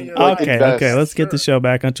 house Again in and your like, life. Okay, invest. okay. Let's get the show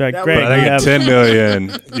back on track. That Greg, would- But I you think have, 10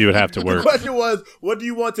 million, you would have to The work. question was, what do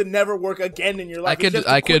you want to never work again in your life? It's just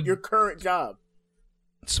to quit your current job.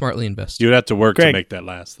 Smartly invest. You would have to work Greg. to make that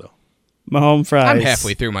last, though. Mahome Fries. I'm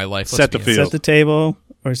halfway through my life. Set the be honest. field. Set the table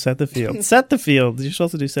or set the field? Set the field. You're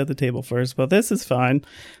supposed to do set the table first, but this is fine.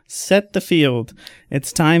 Set the field.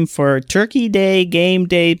 It's time for Turkey Day Game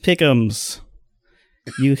Day Pick'ems.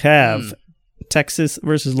 You have Texas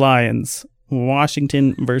versus Lions,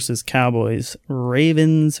 Washington versus Cowboys,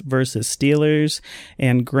 Ravens versus Steelers,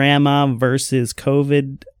 and Grandma versus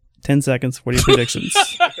COVID. 10 seconds. What are your predictions?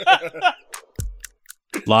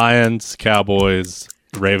 Lions, Cowboys,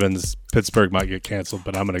 Ravens. Pittsburgh might get canceled,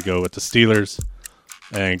 but I'm going to go with the Steelers.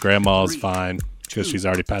 And Grandma's fine because she's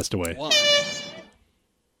already passed away.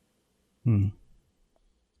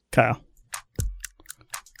 Kyle.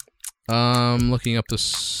 Looking up the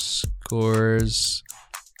scores.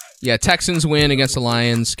 Yeah, Texans win against the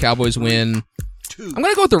Lions. Cowboys win. I'm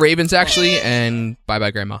going to go with the Ravens, actually, and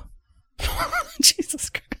bye-bye, Grandma. Jesus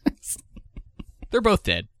Christ. They're both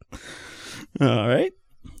dead. All right.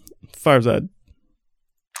 Farzad.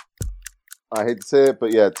 I hate to say it,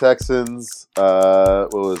 but yeah, Texans.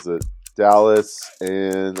 What was it? Dallas,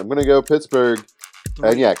 and I'm gonna go Pittsburgh.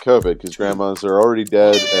 And yeah, COVID, because grandmas are already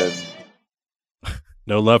dead, and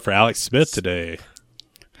no love for Alex Smith today.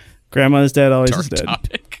 Grandma is dead, always is dead.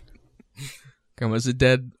 Topic. Grandma's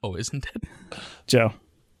dead, always dead. Joe.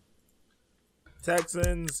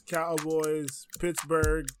 Texans, Cowboys,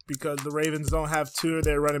 Pittsburgh, because the Ravens don't have two of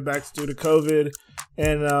their running backs due to COVID,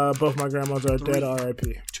 and both my grandmas are dead.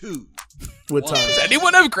 R.I.P. With time. Does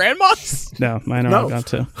anyone have grandmas? No, mine are all gone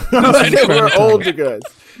too. We're older guys.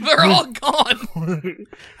 They're all gone.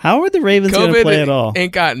 How are the Ravens going to play at all?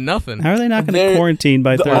 Ain't got nothing. How are they not going to quarantine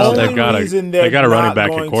by Thursday? Well, they got a running back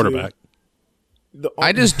and quarterback.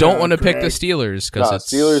 I just don't want to pick the Steelers because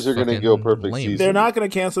Steelers are going to go perfect lame. season. They're not going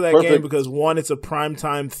to cancel that game because, one, it's a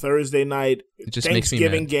primetime Thursday night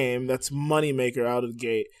Thanksgiving game. That's moneymaker out of the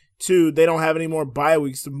gate. Two, they don't have any more bye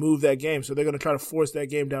weeks to move that game, so they're going to try to force that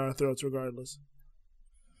game down our throats regardless.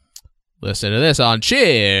 Listen to this on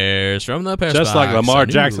Cheers from the Press Just Box, like Lamar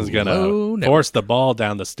Jackson's going to force the ball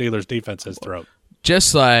down the Steelers' defense's throat.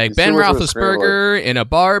 Just like Ben Roethlisberger in a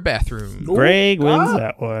bar bathroom. Greg wins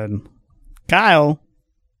that one. Kyle,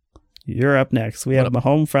 you're up next. We have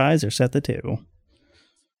Mahomes fries or set the table.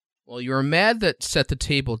 Well, you were mad that set the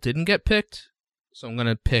table didn't get picked, so I'm going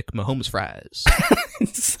to pick Mahomes fries.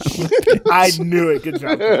 I knew it. Good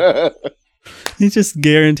job. He just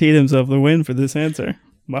guaranteed himself the win for this answer.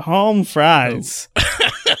 Mahomes fries.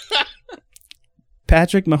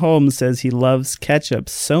 Patrick Mahomes says he loves ketchup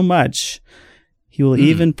so much he will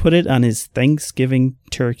even put it on his Thanksgiving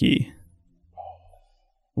turkey.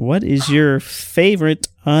 What is your favorite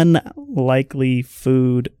unlikely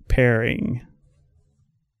food pairing?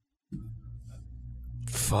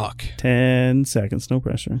 Fuck. 10 seconds, no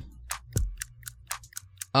pressure.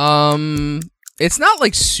 It's not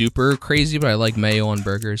like super crazy, but I like mayo on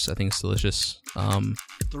burgers. I think it's delicious. I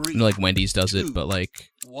know like Wendy's does it, but like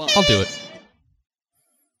I'll do it.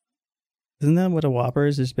 Isn't that what a Whopper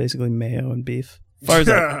is? It's basically mayo and beef. Far as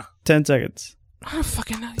that, 10 seconds. I don't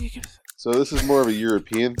fucking know. So this is more of a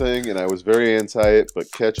European thing, and I was very anti it,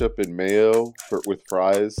 but ketchup and mayo with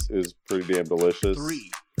fries is pretty damn delicious.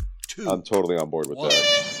 3, 2, I'm totally on board with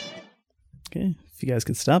that. Okay, if you guys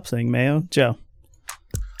could stop saying mayo. Joe.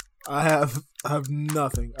 I have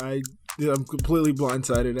nothing. I'm completely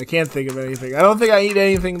blindsided. I can't think of anything. I don't think I eat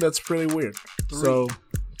anything that's really weird. 3, so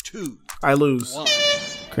 2, I lose. 1.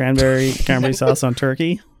 Cranberry sauce on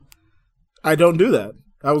turkey. I don't do that.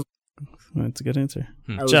 That's a good answer.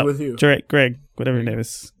 I was Joe, with you. Greg, whatever your name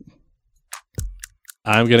is.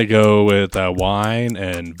 I'm going to go with wine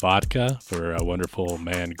and vodka for a wonderful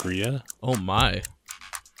mangria. Oh, my.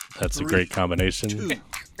 That's a great combination. 2,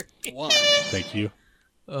 1. Thank you.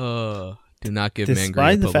 Do not give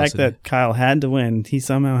Despite Mangria the fact publicity. that Kyle had to win, he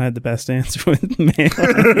somehow had the best answer with mayo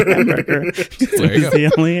and hamburger. There you That was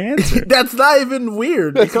the only answer. That's not even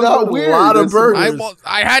weird. That's it comes not with weird. a lot of That's- burgers.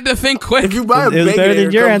 I had to think quick. If you buy a It was bacon, better than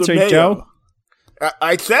it your comes with answer, mayo. Joe.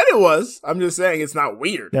 I said it was. I'm just saying it's not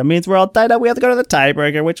weird. That means we're all tied up. We have to go to the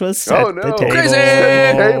tiebreaker, which was set Oh, no. the table. Crazy!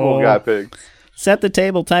 The table got picked. Set the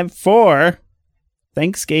table. Time for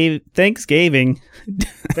Thanksgiving.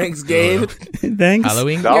 Thanks, Gabe. Thanks.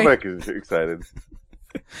 Halloween. Dominic is excited.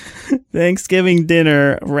 Thanksgiving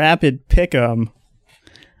dinner. Rapid pick'em.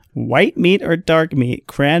 White meat or dark meat?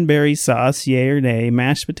 Cranberry sauce, yay or nay?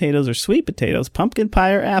 Mashed potatoes or sweet potatoes? Pumpkin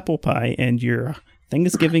pie or apple pie? And your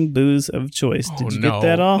Thanksgiving booze of choice. Did you get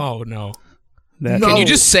that all? Oh, no. That Can you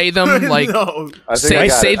just say them like No. I think I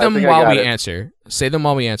got say it. I them think I while got we it. answer. Say them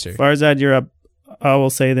while we answer. Farzad, you're up. I will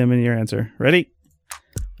say them in your answer. Ready?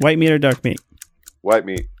 White meat or dark meat? White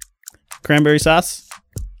meat. Cranberry sauce?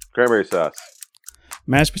 Cranberry sauce.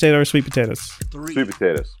 Mashed potato or sweet potatoes? 3, Sweet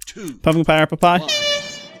potatoes. 2, Pumpkin pie or apple pie? 1.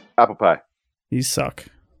 Apple pie. You suck.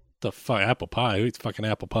 The fuck apple pie? Who eats fucking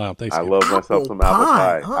apple pie on I Thanksgiving? love myself some apple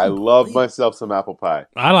pie. I love myself some apple pie.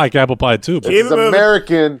 I like apple pie too. But It's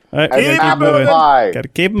American All right, and keep apple moving. pie. Got to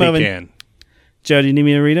keep moving. pecan. Joe, do you need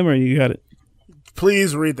me to read them or you got it?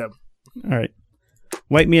 Please read them. All right.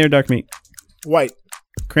 White meat or dark meat? White.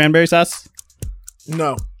 Cranberry sauce?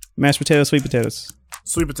 No. Mashed potatoes, sweet potatoes?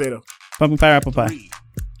 Sweet potato. Pumpkin pie or apple pie?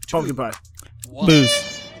 Pumpkin pie.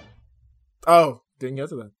 Booze. Oh, didn't get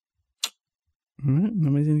to that. All right,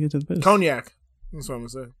 nobody's going to get to the booze. Cognac. That's what I'm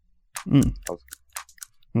going to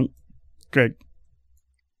say. Greg.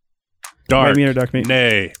 Dark. White meat or dark meat?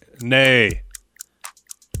 Nay.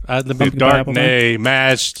 Let me Pumpkin pie, dark. apple pie? Nay.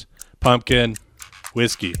 Mashed pumpkin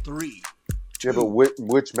whiskey. 3, Yeah, but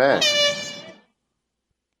which mash?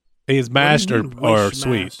 Is mashed What or, do you mean, or which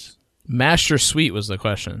sweet? mash? Mashed or sweet was the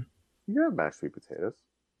question. You can have mashed sweet potatoes.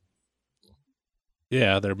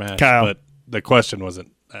 Yeah, they're mashed. Kyle. But the question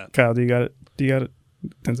wasn't that. Kyle, do you got it?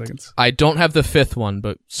 10 seconds. I don't have the fifth one,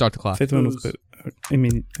 but start the clock. Fifth one was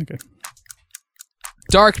Booze. okay.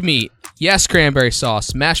 Dark meat. Yes, cranberry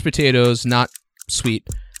sauce. Mashed potatoes, not sweet.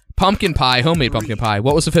 Pumpkin pie, homemade pumpkin pie.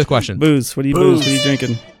 What was the fifth question? Booze. What are you Booze. What are you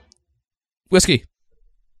drinking? Whiskey.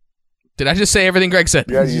 Did I just say everything Greg said?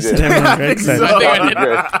 Yeah, you did. Everything Greg said. So- I think I did.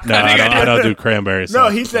 Great. No, I don't do cranberry sauce. No,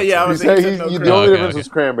 he said, yeah, I You was say saying the only Okay, difference okay. was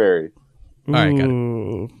cranberry. All right, got it.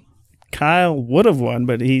 Ooh. Kyle would have won,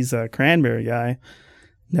 but he's a cranberry guy.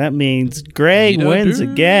 That means Greg You don't wins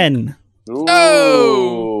do- again. Ooh.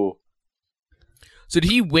 Oh! So did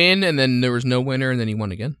he win and then there was no winner and then he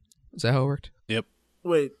won again? Is that how it worked?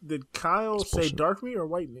 Wait, did Kyle say bullshit. dark meat or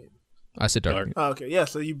white meat? I said dark, Dark. meat. Oh, okay, yeah,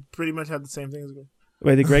 so you pretty much have the same thing as me.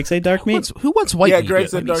 Wait, did Greg say dark meat? Who wants white Yeah, meat? Greg White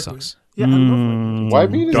said meat dark sucks. meat. Yeah, I love White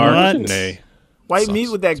meat is Dark. delicious. Nay. white Sucks.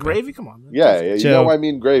 meat with that It's bad. gravy. Come on, man. Yeah, you Joe. know I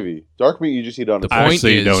mean gravy. Dark meat you just eat on The its I point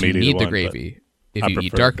actually is don't eat you either need the one, gravy. If I you eat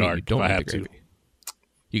prefer dark meat, dark you don't if I need have the to. gravy.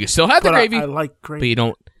 You can still have the But gravy, I like but gravy. you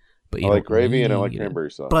don't. But you I like don't gravy and I like need it. cranberry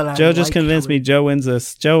sauce. But I Joe just like convinced me gravy. Joe wins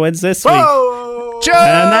this. Joe wins this week. Whoa! Joe!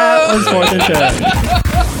 And that was fourth and 10.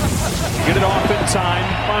 Get it off in time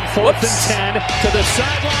on 4th and 10 to the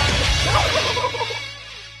sideline.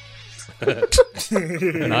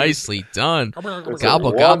 Nicely done. It's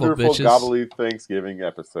Gobble, a gobble, wonderful bitches. gobbly Thanksgiving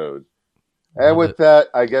episode. And Love with it. that,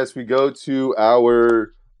 I guess we go to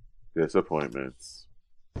our disappointments.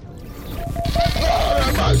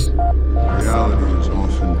 Reality is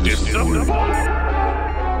often disappointing.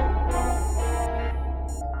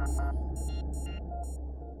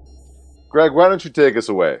 Greg, why don't you take us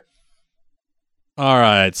away? All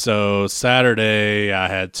right, so Saturday I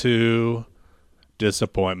had 2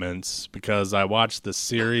 disappointments because I watched the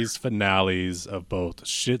series finales of both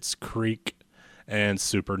Schitt's Creek and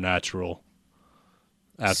Supernatural.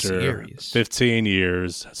 After Series. 15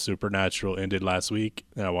 years, Supernatural ended last week,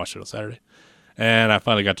 and I watched it on Saturday. And I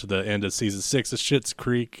finally got to the end of season 6 of Schitt's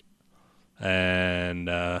Creek, and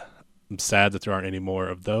I'm sad that there aren't any more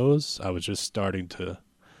of those. I was just starting to...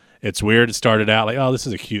 It's weird. It started out like, oh, this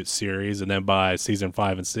is a cute series. And then by season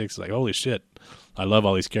 5 and 6, like, holy shit, I love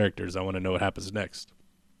all these characters. I want to know what happens next.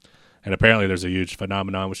 And apparently there's a huge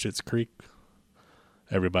phenomenon with Schitt's Creek.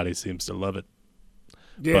 Everybody seems to love it.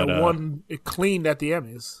 Yeah, But, it cleaned at the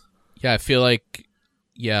Emmys. Yeah, I feel like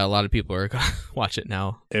a lot of people are gonna watch it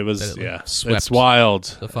now. It was, That it, like, yeah, swept it's wild.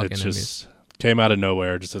 the fucking It just came out of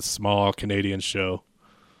nowhere. Just a small Canadian show.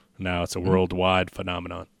 Now it's a worldwide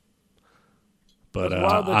phenomenon. But It's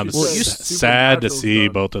wild that I'm you said sad to Supernatural's see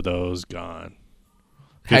done. both of those gone.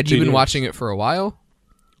 Had you 15 been years. watching it for a while?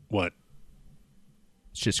 What?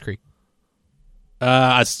 Schitt's Creek.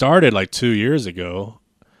 I started like 2 years ago,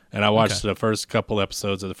 and I watched Okay. the first couple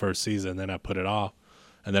episodes of the first season. Then I put it off,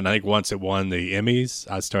 and then I think once it won the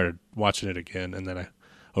Emmys, I started watching it again. And then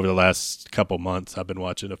over the last couple months, I've been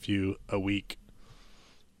watching a few a week.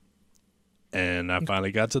 And I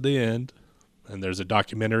finally got to the end, and there's a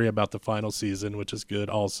documentary about the final season, which is good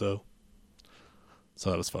also. So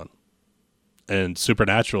that was fun. And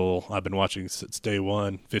Supernatural, I've been watching since day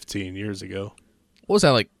one, 15 years ago. What was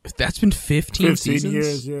that like? That's been 15 15 seasons?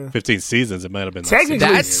 years, yeah. 15 seasons, it might have been. Technically,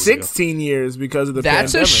 That's- 16 years because of the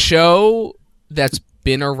That's a pandemic. show that's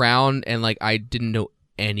been around and like I didn't know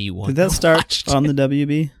anyone. Did that start watched on it. the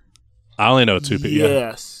WB? I only know 2 people. Yeah.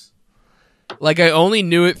 Yes. Like I only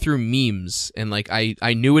knew it through memes and like I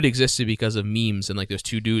knew it existed because of memes and like there's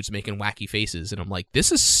 2 dudes making wacky faces and I'm like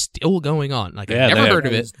this is still going on. Like Yeah, I've they never have- heard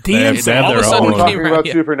of it. They have, they have all of their a sudden We're own. talking came around, about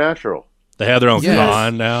yeah. Supernatural. They have their own Yes.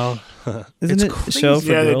 con now. Isn't It's it a show crazy.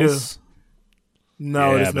 for Yeah, they do. girls?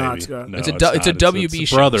 No, Yeah, it's not, baby. Scott. No, It's a not. it's a WB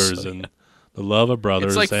show, brothers so, and the love of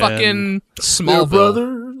brothers. It's like and fucking They're Smallville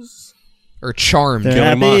brothers. or Charmed. They're Killing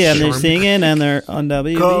happy monsters. and they're singing and they're on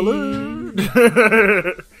WB. Colors.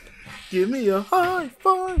 Give me a high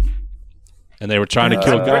five. And they were trying to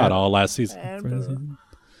kill God all last season.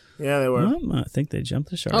 Yeah, they were. Well, I think they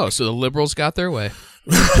jumped the shark. Oh, so the liberals got their way.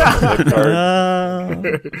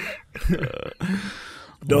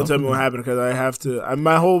 Don't tell me what happened because I have to.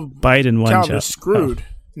 My whole Biden won. calendar's screwed.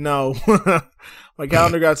 No, my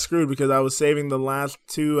calendar got screwed because I was saving the last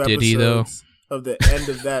 2 episodes Did he, though? of the end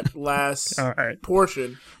of that last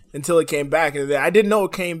portion until it came back. And I didn't know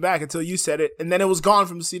it came back until you said it, and then it was gone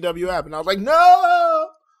from the CW app, and I was like, no.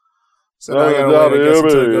 So now I gotta wait, I guess,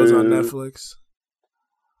 until it goes on Netflix.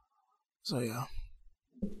 So yeah.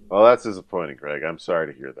 Well, that's disappointing, Greg. I'm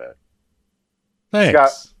sorry to hear that. Thanks.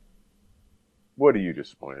 Scott, what are you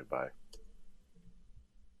disappointed by?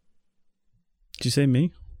 Did you say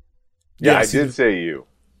me? Yeah, Yes, I did say you.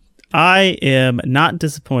 I am not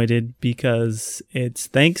disappointed because it's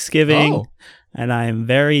Thanksgiving, and I am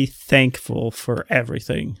very thankful for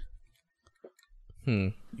everything.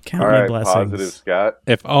 Count All my right, blessings. positive, Scott.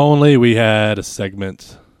 If only we had a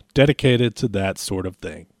segment dedicated to that sort of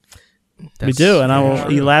thing. We do, and I will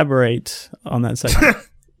elaborate on that segment.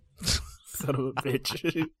 Son of a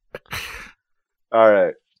bitch. All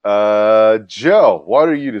right. Joe, what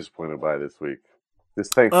are you disappointed by this week? This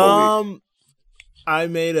thankful week? I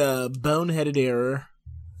made a boneheaded error.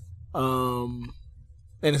 And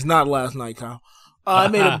it's not last night, Kyle. I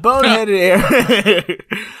made a boneheaded error.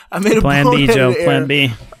 I made a Plan B, boneheaded Joe. error. Plan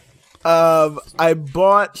B. I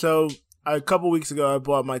bought a couple weeks ago. I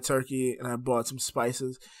bought my turkey and I bought some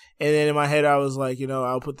spices. And then in my head, I was like,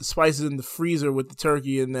 I'll put the spices in the freezer with the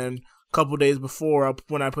turkey, and then a couple days before,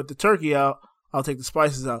 when I put the turkey out, I'll take the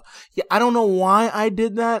spices out. Yeah, I don't know why I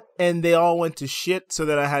did that, and they all went to shit, so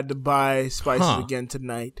that I had to buy spices again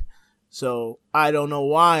tonight. So I don't know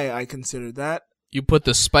why I considered that. You put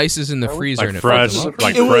the spices in the freezer and fresh,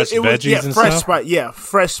 fresh veggies and fresh stuff.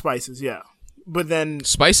 Fresh spices, yeah. But then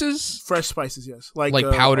spices, fresh spices, yes, like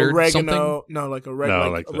powdered oregano. something? No, like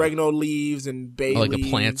oregano leaves and bay like leaves.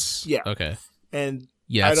 the plants. Yeah, okay. And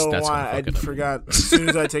yeah, I don't know that's why I forgot. As soon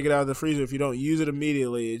as I take it out of the freezer, if you don't use it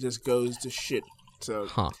immediately, it just goes to shit. So,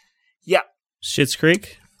 yeah, Schitt's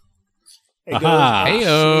Creek. It goes to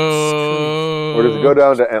Hey-o. Or does it go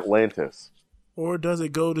down to Atlantis? Or does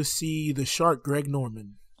it go to see the shark Greg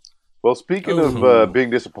Norman? Well, speaking of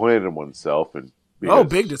being disappointed in oneself and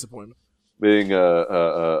big disappointment. Being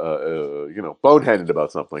boneheaded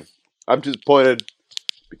about something, I'm disappointed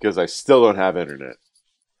because I still don't have internet.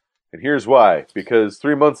 And here's why. Because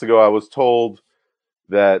 3 months ago I was told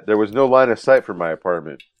that there was no line of sight for my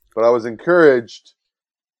apartment. But I was encouraged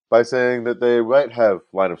by saying that they might have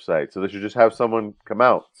line of sight. So they should just have someone come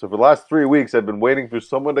out. So for the last 3 weeks I've been waiting for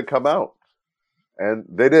someone to come out. And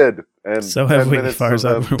they did. And so have we, as far as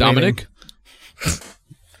I'm Dominic?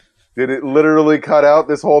 Did it literally cut out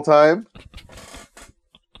this whole time?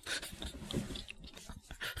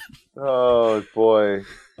 Oh, boy.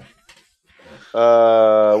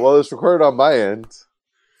 Well, it's recorded on my end.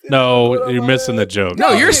 No, you're missing the joke.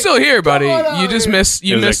 No, you're still here, buddy. You just missed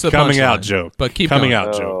the coming punchline. out joke. But keep coming going.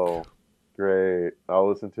 out Oh, joke. great. I'll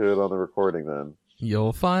listen to it on the recording then.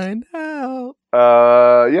 You'll find out.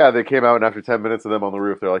 Yeah, they came out, and after 10 minutes of them on the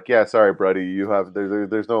roof, they're like, "Yeah, sorry, Bruddy,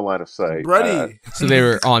 there's no line of sight." Bruddy. So they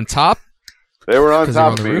were on top. They were on 'Cause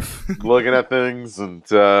top they of were on me, the roof? looking at things, and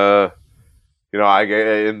they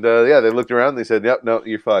looked around. And they said, "Yep, no,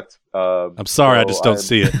 you're fucked." I'm sorry, I just don't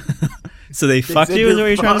see it. So they fucked you, is what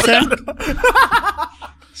you're trying to say?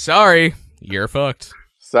 Sorry, you're fucked.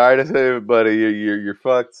 Sorry to say, buddy, you're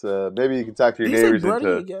fucked. Maybe you can talk to your neighbors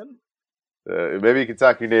again? maybe you can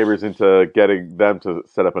talk your neighbors into getting them to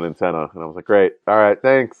set up an antenna. And I was like, great. All right,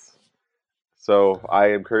 thanks. So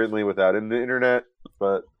I am currently without the internet,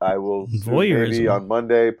 but I will maybe on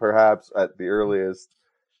Monday, perhaps at the earliest,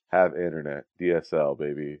 have internet. DSL,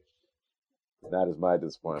 baby. That is my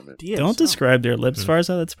disappointment. DSL. Don't describe their lips,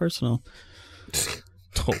 Farza. That's personal.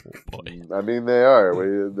 Oh, boy. I mean, they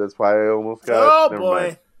are. That's why I almost got Oh, never boy.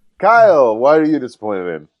 mind. Kyle, what are you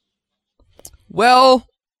disappointed in? Well,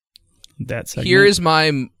 That's here is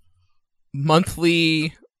my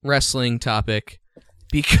monthly wrestling topic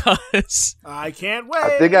because I can't wait.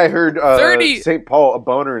 I think I heard 30 St. Paul, a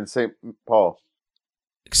boner in St. Paul.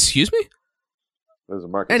 Excuse me? There's a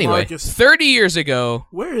Marcus. Anyway, Marcus. 30 years ago,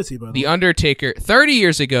 Where is he, by the The way? Undertaker. 30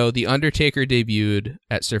 years ago, The Undertaker debuted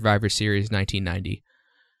at Survivor Series 1990.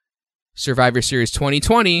 Survivor Series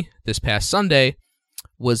 2020, this past Sunday,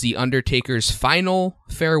 was The Undertaker's final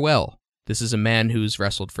farewell. This is a man who's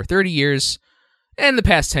wrestled for 30 years, and the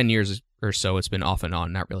past 10 years or so, it's been off and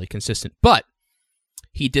on, not really consistent. But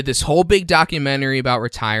he did this whole big documentary about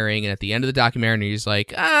retiring, and at the end of the documentary, he's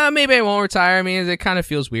like, maybe I won't retire. I mean, it kind of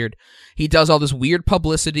feels weird. He does all this weird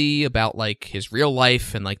publicity about, like, his real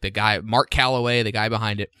life and, like, the guy, Mark Calloway, the guy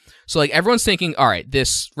behind it. So, like, everyone's thinking, all right,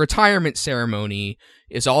 this retirement ceremony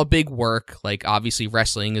is all big work. Like, obviously,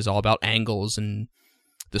 wrestling is all about angles and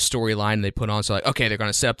the storyline they put on. So, like, okay, they're going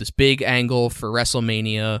to set up this big angle for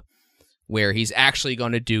WrestleMania where he's actually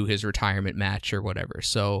going to do his retirement match or whatever.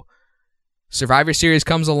 So, Survivor Series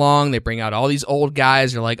comes along. They bring out all these old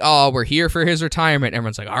guys. They're like, oh, we're here for his retirement.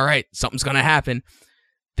 Everyone's like, all right, something's going to happen.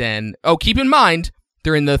 Then, keep in mind,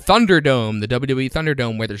 they're in the Thunderdome, the WWE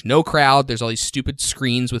Thunderdome, where there's no crowd. There's all these stupid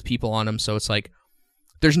screens with people on them. So it's like,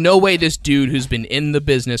 there's no way this dude who's been in the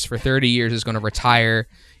business for 30 years is going to retire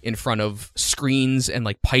in front of screens and,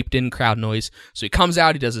 like, piped in crowd noise. So he comes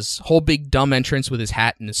out, he does this whole big dumb entrance with his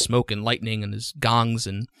hat and his smoke and lightning and his gongs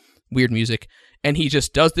and weird music. And he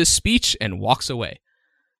just does this speech and walks away.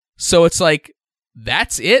 So it's like,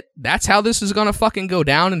 that's it? That's how this is gonna fucking go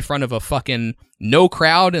down in front of a fucking no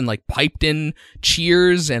crowd and, like, piped in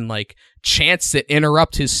cheers and, like, chants that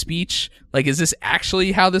interrupt his speech? Like, is this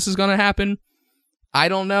actually how this is gonna happen? I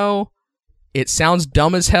don't know. It sounds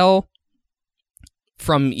dumb as hell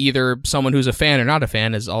from either someone who's a fan or not a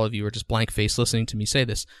fan, as all of you are just blank-faced listening to me say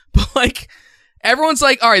this. But, like, everyone's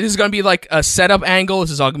like, all right, this is going to be, like, a setup angle. This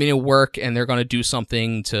is all going to be work, and they're going to do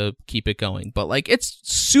something to keep it going. But, like, it's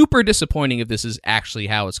super disappointing if this is actually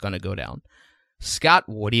how it's going to go down. Scott,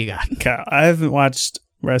 what do you got? Kyle, I haven't watched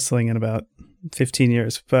wrestling in about 15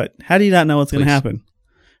 years, but how do you not know what's going to happen?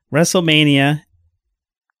 WrestleMania.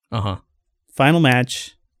 Final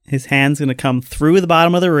match. His hand's going to come through the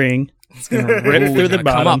bottom of the ring. It's going to rip through the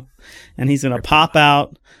bottom. And he's going to pop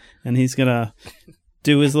out. And he's going to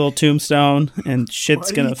do his little tombstone. And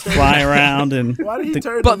shit's going to fly around. And why did he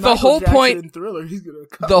turn but the whole point, Thriller? He's gonna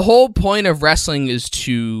come. The whole point of wrestling is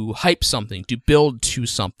to hype something, to build to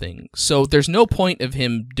something. So there's no point of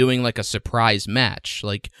him doing, like, a surprise match.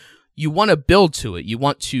 Like, you want to build to it. You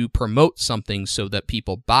want to promote something so that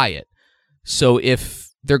people buy it. So if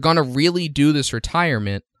they're going to really do this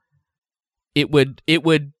retirement, it would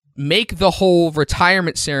make the whole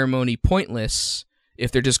retirement ceremony pointless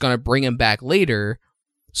if they're just going to bring him back later.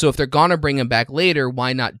 So if they're going to bring him back later,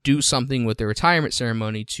 why not do something with the retirement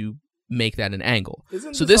ceremony to make that an angle?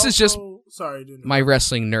 So this is just my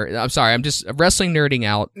wrestling nerd. I'm sorry, I'm just wrestling nerding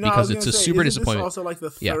out because it's a super disappointment. This also, like,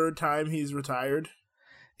 the third time he's retired?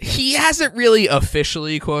 He hasn't really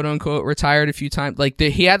officially, quote unquote, retired a few times. Like,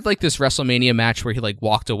 he had, like, this WrestleMania match where he, like,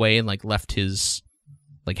 walked away and, like, left his,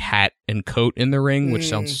 like, hat and coat in the ring, which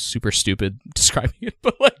sounds super stupid describing it,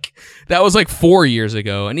 but, like, that was, like, 4 years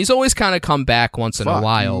ago, and he's always kind of come back once in a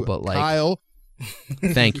while, but, like, Kyle.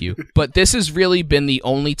 Thank you. But this has really been the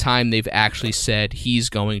only time they've actually said he's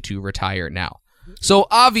going to retire now. So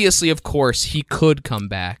obviously, of course, he could come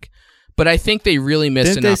back. But I think they really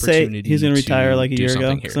missed an opportunity. Didn't they say he's going to retire like a year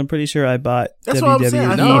ago? Because I'm pretty sure I bought That's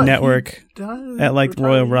WWE Network at, like,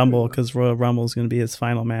 Royal Rumble, because Royal Rumble is going to be his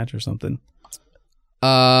final match or something.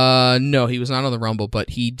 No, he was not on the Rumble,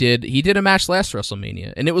 but he did a match last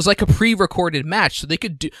WrestleMania, and it was like a pre-recorded match, so they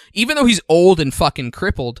could do, even though he's old and fucking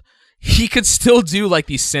crippled, he could still do, like,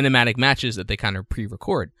 these cinematic matches that they kind of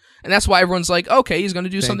pre-record. And that's why everyone's like, okay, he's going to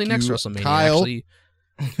do something next WrestleMania. Kyle. Actually,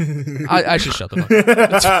 I should shut the fuck up.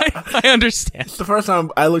 That's fine. I understand. It's the first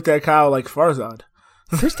time I looked at Kyle like Farzad.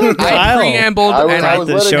 First time I preambled and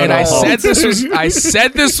I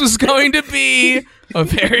said this was going to be a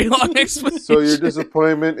very long explanation. So your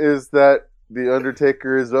disappointment is that The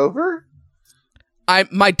Undertaker is over?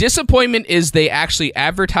 My disappointment is they actually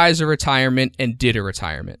advertised a retirement and did a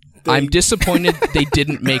retirement. I'm disappointed they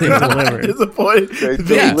didn't make it deliver.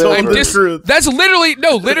 That's literally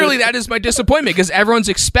that is my disappointment, because everyone's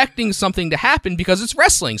expecting something to happen because it's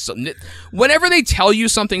wrestling. So whenever they tell you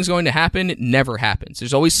something's going to happen, it never happens.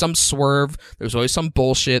 There's always some swerve. There's always some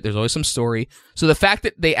bullshit. There's always some story. So the fact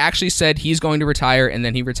that they actually said he's going to retire and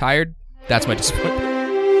then he retired, that's my disappointment.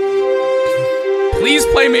 Please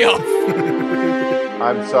play me off.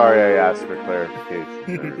 I'm sorry I asked for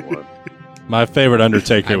clarification, everyone. My favorite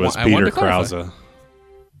Undertaker was Peter Krause.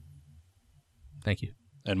 Thank you.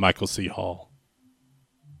 And Michael C. Hall.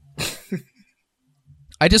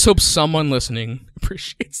 I just hope someone listening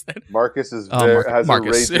appreciates that. Marcus has a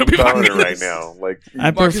raging boner right now. Like,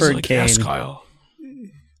 I prefer Kane. Yes, Kyle.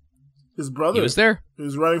 His brother. He was there. He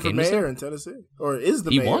was running for mayor in Tennessee. Or is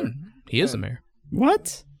the mayor. He won. He is the mayor.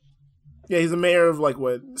 What? Yeah, he's the mayor of, like,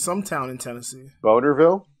 some town in Tennessee.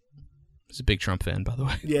 Bonerville? He's a big Trump fan, by the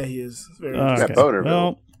way. Yeah, he is. Bonerville.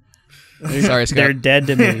 Well, Sorry, Scott. They're dead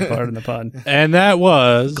to me, pardon the pun. And that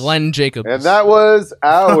was Glenn Jacobs. And that was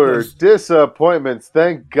our disappointments.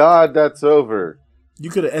 Thank God that's over. You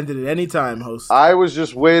could have ended it any time, host. I was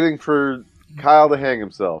just waiting for Kyle to hang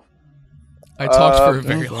himself. I talked for a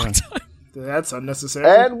very long time. That's unnecessary.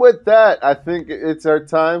 And with that, I think it's our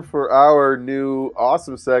time for our new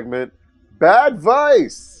awesome segment, Bad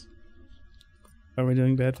Vice. Are we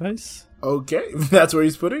doing Bad Vice? Okay, that's where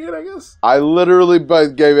he's putting it, I guess. I literally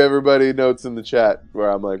gave everybody notes in the chat where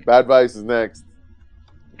I'm like, Bad Vice is next.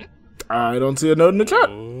 I don't see a note in the chat.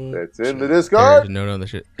 It's in the Discord. No, the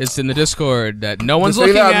shit. It's in the Discord that no one's The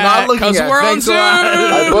thing looking that I'm not at looking because at. we're on Thanks a Zoom. lot.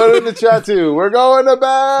 I put it in the chat too. We're going to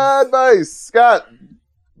Bad Vice. Scott,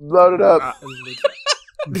 load it up.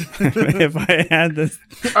 If I had this,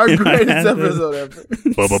 Our if I greatest had episode ever.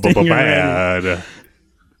 bad.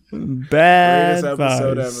 Bad Greatest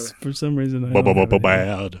episode Vice. ever. For some reason, I don't have it.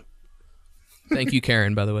 Bad. Thank you,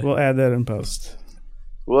 Karen, by the way. We'll add that in post.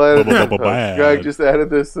 We'll edit it in post. Bad. Greg just added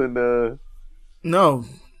this and No.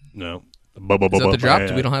 No. Is that the drop?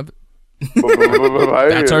 Do we don't have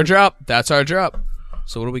That's That's our drop. That's our drop.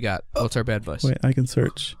 So what do we got? What's our bad vice? Wait, I can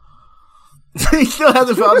search. He still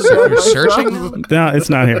hasn't found the You're bad searching vice. now? No, it's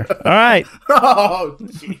not here. All right. Oh,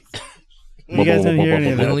 jeez. You guys didn't hear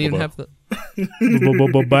any of We don't that. even have the...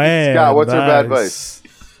 Bad Scott, what's your bad vice?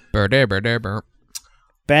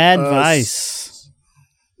 Bad Vice.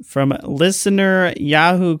 From listener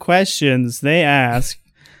Yahoo Questions, they ask,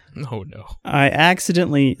 Oh, no. I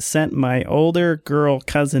accidentally sent my older girl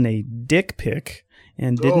cousin a dick pic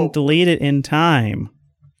and didn't delete it in time.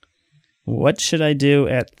 What should I do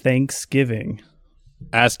at Thanksgiving?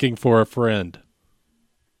 Asking for a friend.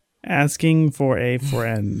 Asking for a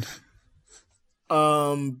friend.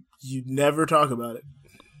 You never talk about it.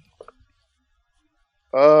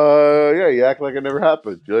 Yeah, you act like it never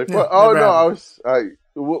happened. You're like, Yeah, what? Oh, never no, happened.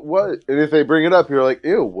 what? And if they bring it up, you're like,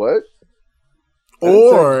 ew, what?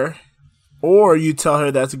 Or you tell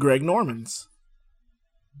her that's Greg Norman's.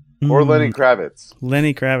 Or Lenny Kravitz.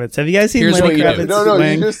 Lenny Kravitz. Have you guys seen Here's Lenny what you do. Kravitz? No,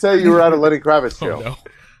 Lang? you just say you were at a Lenny Kravitz show. Oh,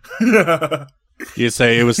 no. You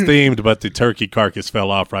say it was themed, but the turkey carcass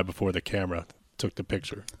fell off right before the camera took the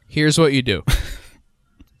picture. Here's what you do.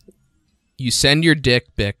 You send your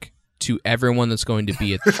dick pic to everyone that's going to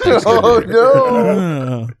be at the Thanksgiving Oh, dinner. no.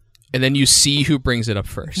 Oh, And then you see who brings it up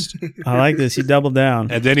first. I like this. You double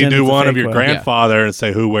down. And then you Pretend do it's a one of fake your one. grandfather and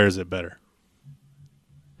say who wears it better.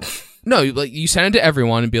 No, you send it to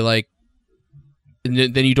everyone and be like, and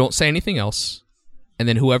then you don't say anything else. And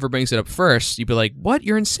then whoever brings it up first, you'd be like, what?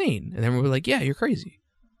 You're insane. And then we're like, yeah, you're crazy.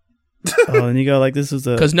 Oh, and you go like, this was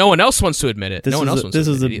a... Because no one else wants to admit it. This No one else was wants this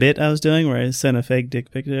to was a admit it bit I was doing where I sent a fake dick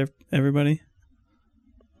pic to everybody.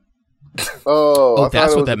 Oh, I thought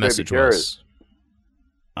that's it what was that a baby message carrot. was.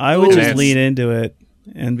 I would Ooh. just And- lean into it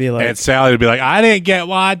and be like, And Sally would be like, I didn't get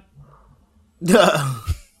one.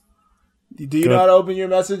 Do you not open your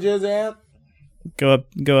messages, Ant? go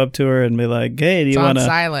up to her and be like, hey, do you want to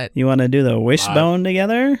silent. do the wishbone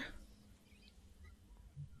together?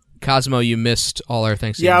 Cosmo, you missed all our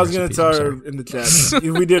Thanksgiving Yeah, I was going to recipes. tell I'm her sorry. in the chat.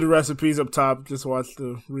 If we did recipes up top, just watch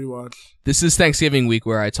the rewatch. This is Thanksgiving week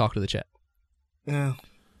where I talk to the chat. Yeah.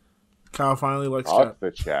 Kyle finally likes Off chat.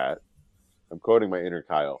 the chat. I'm quoting my inner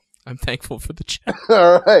Kyle. I'm thankful for the chat.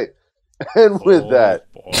 All right. And with Oh,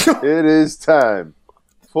 that, boy. it is time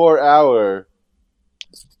for our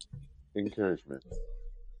encouragement.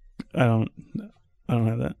 I don't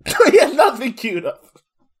have that. He had nothing queued up.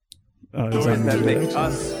 Oh, it's on That the- make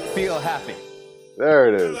us feel happy.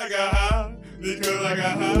 There it is.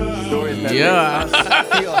 Stories that Yeah. make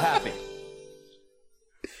us feel happy.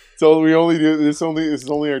 So we only do this. This is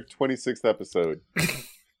only our 26th episode.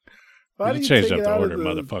 Why You do changed take up it the out order, of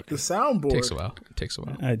motherfucker. The soundboard. Takes a while. It takes a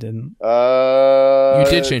while. I didn't.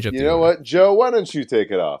 You did change up You the know order. what, Joe? Why don't you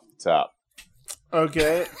take it off the top?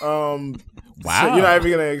 Okay. Wow. So you're not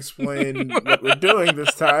even gonna explain what we're doing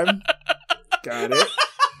this time. Got it.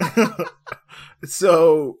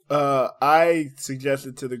 So I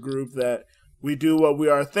suggested to the group that we do what we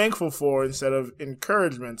are thankful for instead of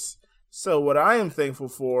encouragements. So what I am thankful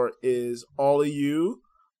for is all of you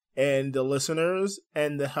and the listeners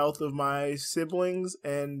and the health of my siblings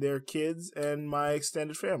and their kids and my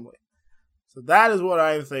extended family. So that is what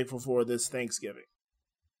I am thankful for this Thanksgiving.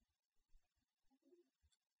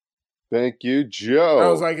 Thank you, Joe. I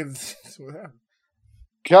was like, it's what happened.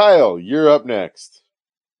 Kyle, you're up next.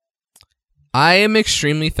 I am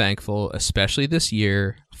extremely thankful, especially this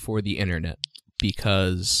year, for the internet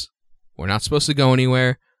because we're not supposed to go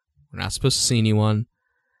anywhere. We're not supposed to see anyone.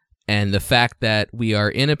 And the fact that we are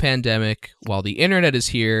in a pandemic while the internet is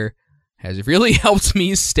here has really helped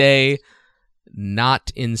me stay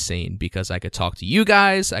not insane because I could talk to you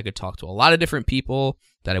guys. I could talk to a lot of different people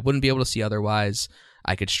that I wouldn't be able to see otherwise.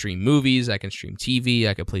 I could stream movies. I can stream TV.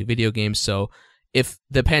 I could play video games. So if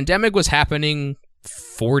the pandemic was happening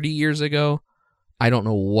 40 years ago, I don't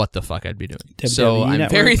know what the fuck I'd be doing. So I'm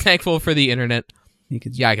very thankful for the internet.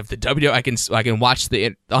 I have the I can watch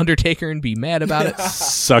the Undertaker and be mad about it.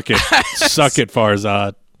 Suck it,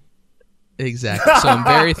 Farzad. Exactly. So I'm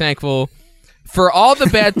very thankful for all the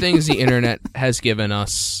bad things the internet has given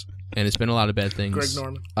us, and it's been a lot of bad things. Greg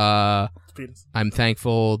Norman. I'm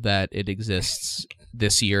thankful that it exists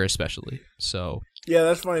this year, especially. So yeah,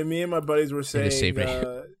 that's funny. Me and my buddies were saying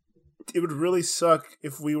it would really suck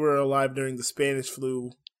if we were alive during the Spanish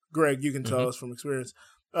flu. Greg, you can tell us from experience.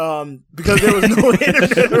 Because there was no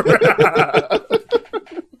internet around.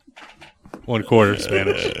 1/4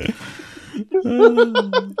 Spanish.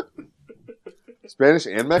 Spanish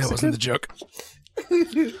and Mexican? That wasn't the joke.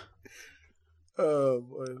 Oh,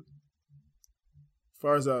 boy.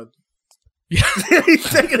 Farzad. He's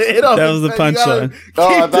taking a hit off. That was the punchline.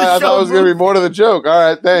 I thought it was going to be more to the joke. All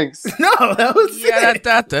right, thanks. No, that was it.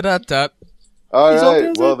 All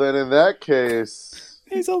right, well then in that case...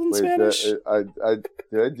 He's all in Spanish. Did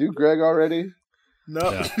I do Greg already?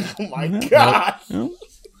 No. Yeah. Oh my God. No?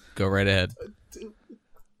 Go right ahead.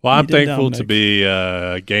 Well, I'm You did thankful Dominic. to be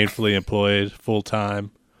gainfully employed full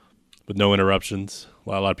time with no interruptions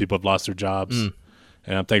while a lot of people have lost their jobs.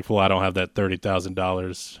 And I'm thankful I don't have that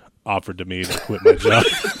 $30,000 offered to me to quit my job.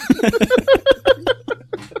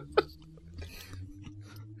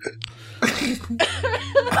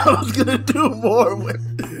 I was going to do more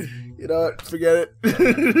with... You know what? Forget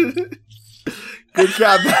it. Good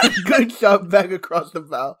shot back across the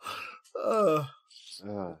bow.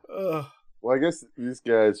 Well, I guess these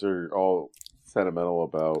guys are all sentimental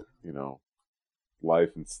about, life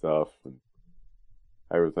and stuff and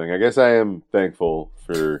everything. I guess I am thankful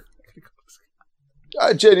for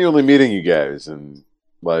genuinely meeting you guys, and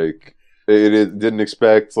it didn't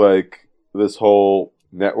expect this whole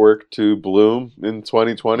network to bloom in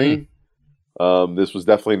 2020. This was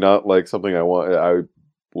definitely not something I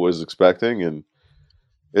was expecting, and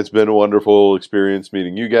it's been a wonderful experience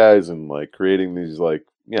meeting you guys and creating these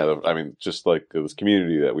just this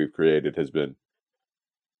community that we've created has been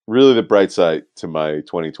really the bright side to my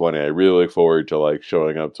 2020. I really look forward to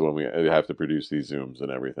showing up to when we have to produce these Zooms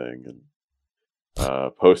and everything, and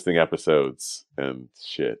posting episodes and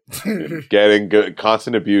shit, and getting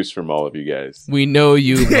constant abuse from all of you guys. We know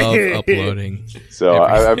you love uploading. So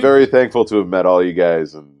I'm very thankful to have met all you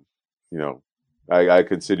guys, and I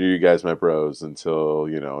consider you guys my bros until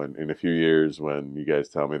in a few years when you guys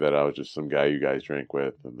tell me that I was just some guy you guys drank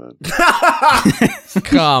with, and then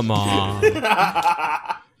come on,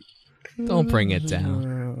 don't bring it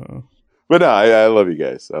down. But no, I love you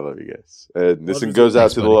guys. I love you guys. And this goes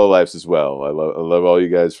out to the low lives as well. I love all you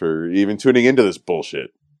guys for even tuning into this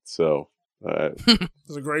bullshit. So,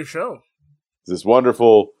 it's a great show. This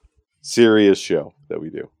wonderful, serious show that we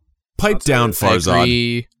do. Pipe down,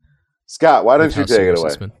 Farzad. Scott, why don't you take it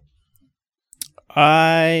away?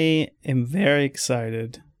 I am very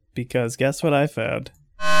excited because guess what I found?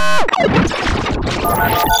 I'm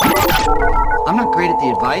not great at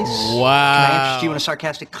the advice. Wow. Can I interest you in a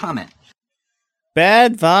sarcastic comment?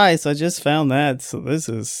 Bad advice. I just found that. So this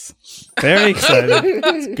is very exciting.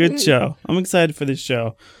 It's a good show. I'm excited for this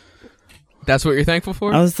show. That's what you're thankful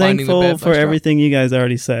for? I was Finding the thankful bad for cholesterol? everything you guys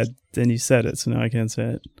already said. Then you said it, so now I can't say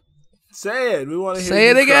it. Say it. We want to hear Say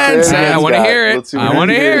it you again. cry. I want to hear it. Let's see I what want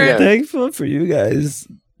to you hear hear it. Thankful for you guys.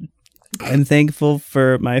 I'm thankful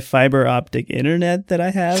for my fiber optic internet that I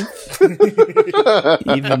have.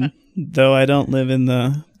 Even though I don't live in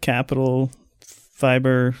the capital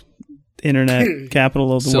fiber internet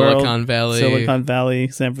capital of the Silicon world. Silicon Valley,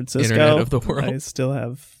 San Francisco. Internet of the world. I still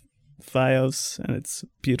have Fios, and it's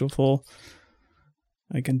beautiful.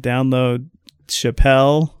 I can download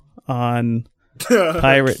Chappelle on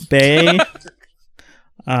Pirate Bay.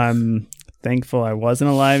 I'm thankful I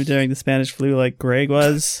wasn't alive during the Spanish flu like Greg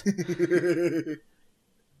was.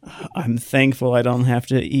 I'm thankful I don't have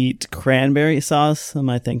to eat cranberry sauce on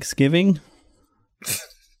my Thanksgiving.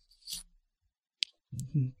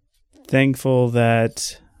 Thankful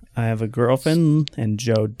that I have a girlfriend and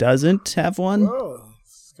Joe doesn't have one. Whoa.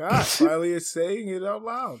 Scott finally is saying it out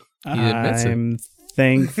loud. I'm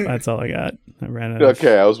thankful. That's all I got. I ran out.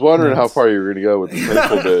 Okay, I was wondering how far you were going to go with the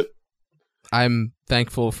thankful bit. I'm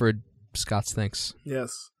thankful for Scott's thanks.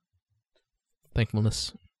 Yes.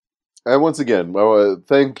 Thankfulness. And once again,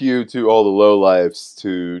 thank you to all the low lives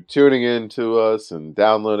to tuning in to us and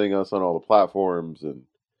downloading us on all the platforms and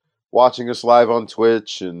watching us live on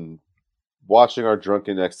Twitch and watching our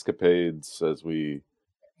drunken escapades as we.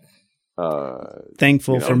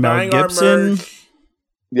 Thankful for Mel Gibson.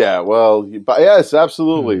 Yeah, well, yes,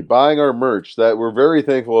 absolutely. Buying our merch. That we're very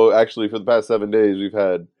thankful. Actually, for the past 7 days, we've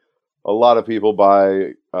had a lot of people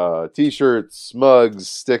buy T-shirts, mugs,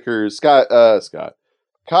 stickers. Scott,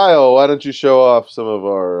 Kyle, why don't you show off some of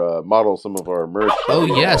our some of our merch? Oh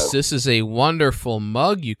yes, this is a wonderful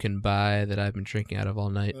mug you can buy that I've been drinking out of all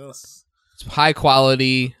night. Yes. It's high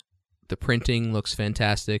quality. The printing looks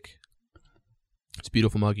fantastic. It's a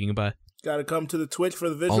beautiful mug you can buy. Got to come to the Twitch for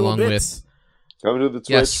the visual Along bits. Come to the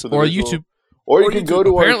Twitch for the or visual. YouTube. Or you can go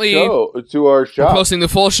to our shop. We're posting the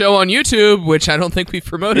full show on YouTube, which I don't think we've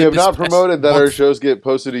promoted. We have not promoted that. Our shows get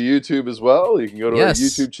posted to YouTube as well. You can go to our Yes.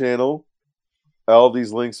 YouTube channel. All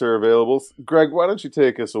these links are available. Greg, why don't you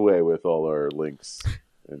take us away with all our links?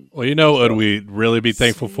 Well, you know what we'd really be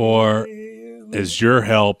thankful for is your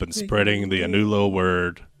help in spreading the Anulo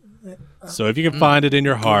word. So if you can find it in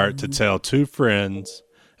your heart to tell 2 friends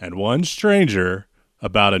and 1 stranger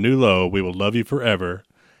about Anulo, we will love you forever.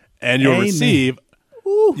 And you'll receive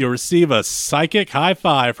a psychic high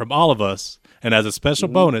five from all of us. And as a special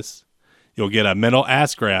bonus, you'll get a mental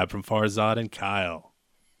ass grab from Farzad and Kyle.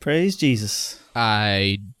 Praise Jesus.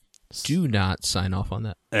 I do not sign off on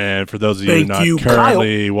that. And for those of you not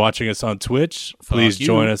currently watching us on Twitch, please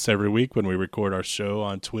join us every week when we record our show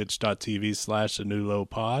on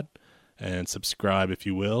twitch.tv/AnulloPod and subscribe if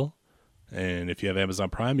you will. And if you have Amazon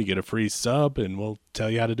Prime, you get a free sub, and we'll tell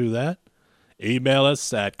you how to do that. Email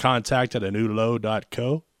us at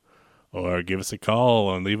contact@anulo.co or give us a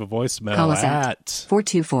call and leave a voicemail Call us at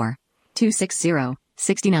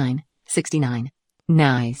 424-260-6969.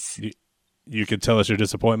 Nice. You can tell us your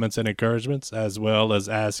disappointments and encouragements, as well as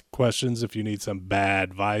ask questions if you need some bad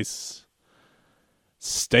advice.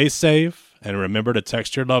 Stay safe, and remember to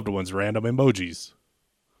text your loved ones random emojis.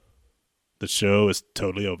 The show is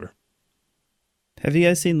totally over. Have you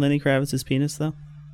guys seen Lenny Kravitz's penis, though?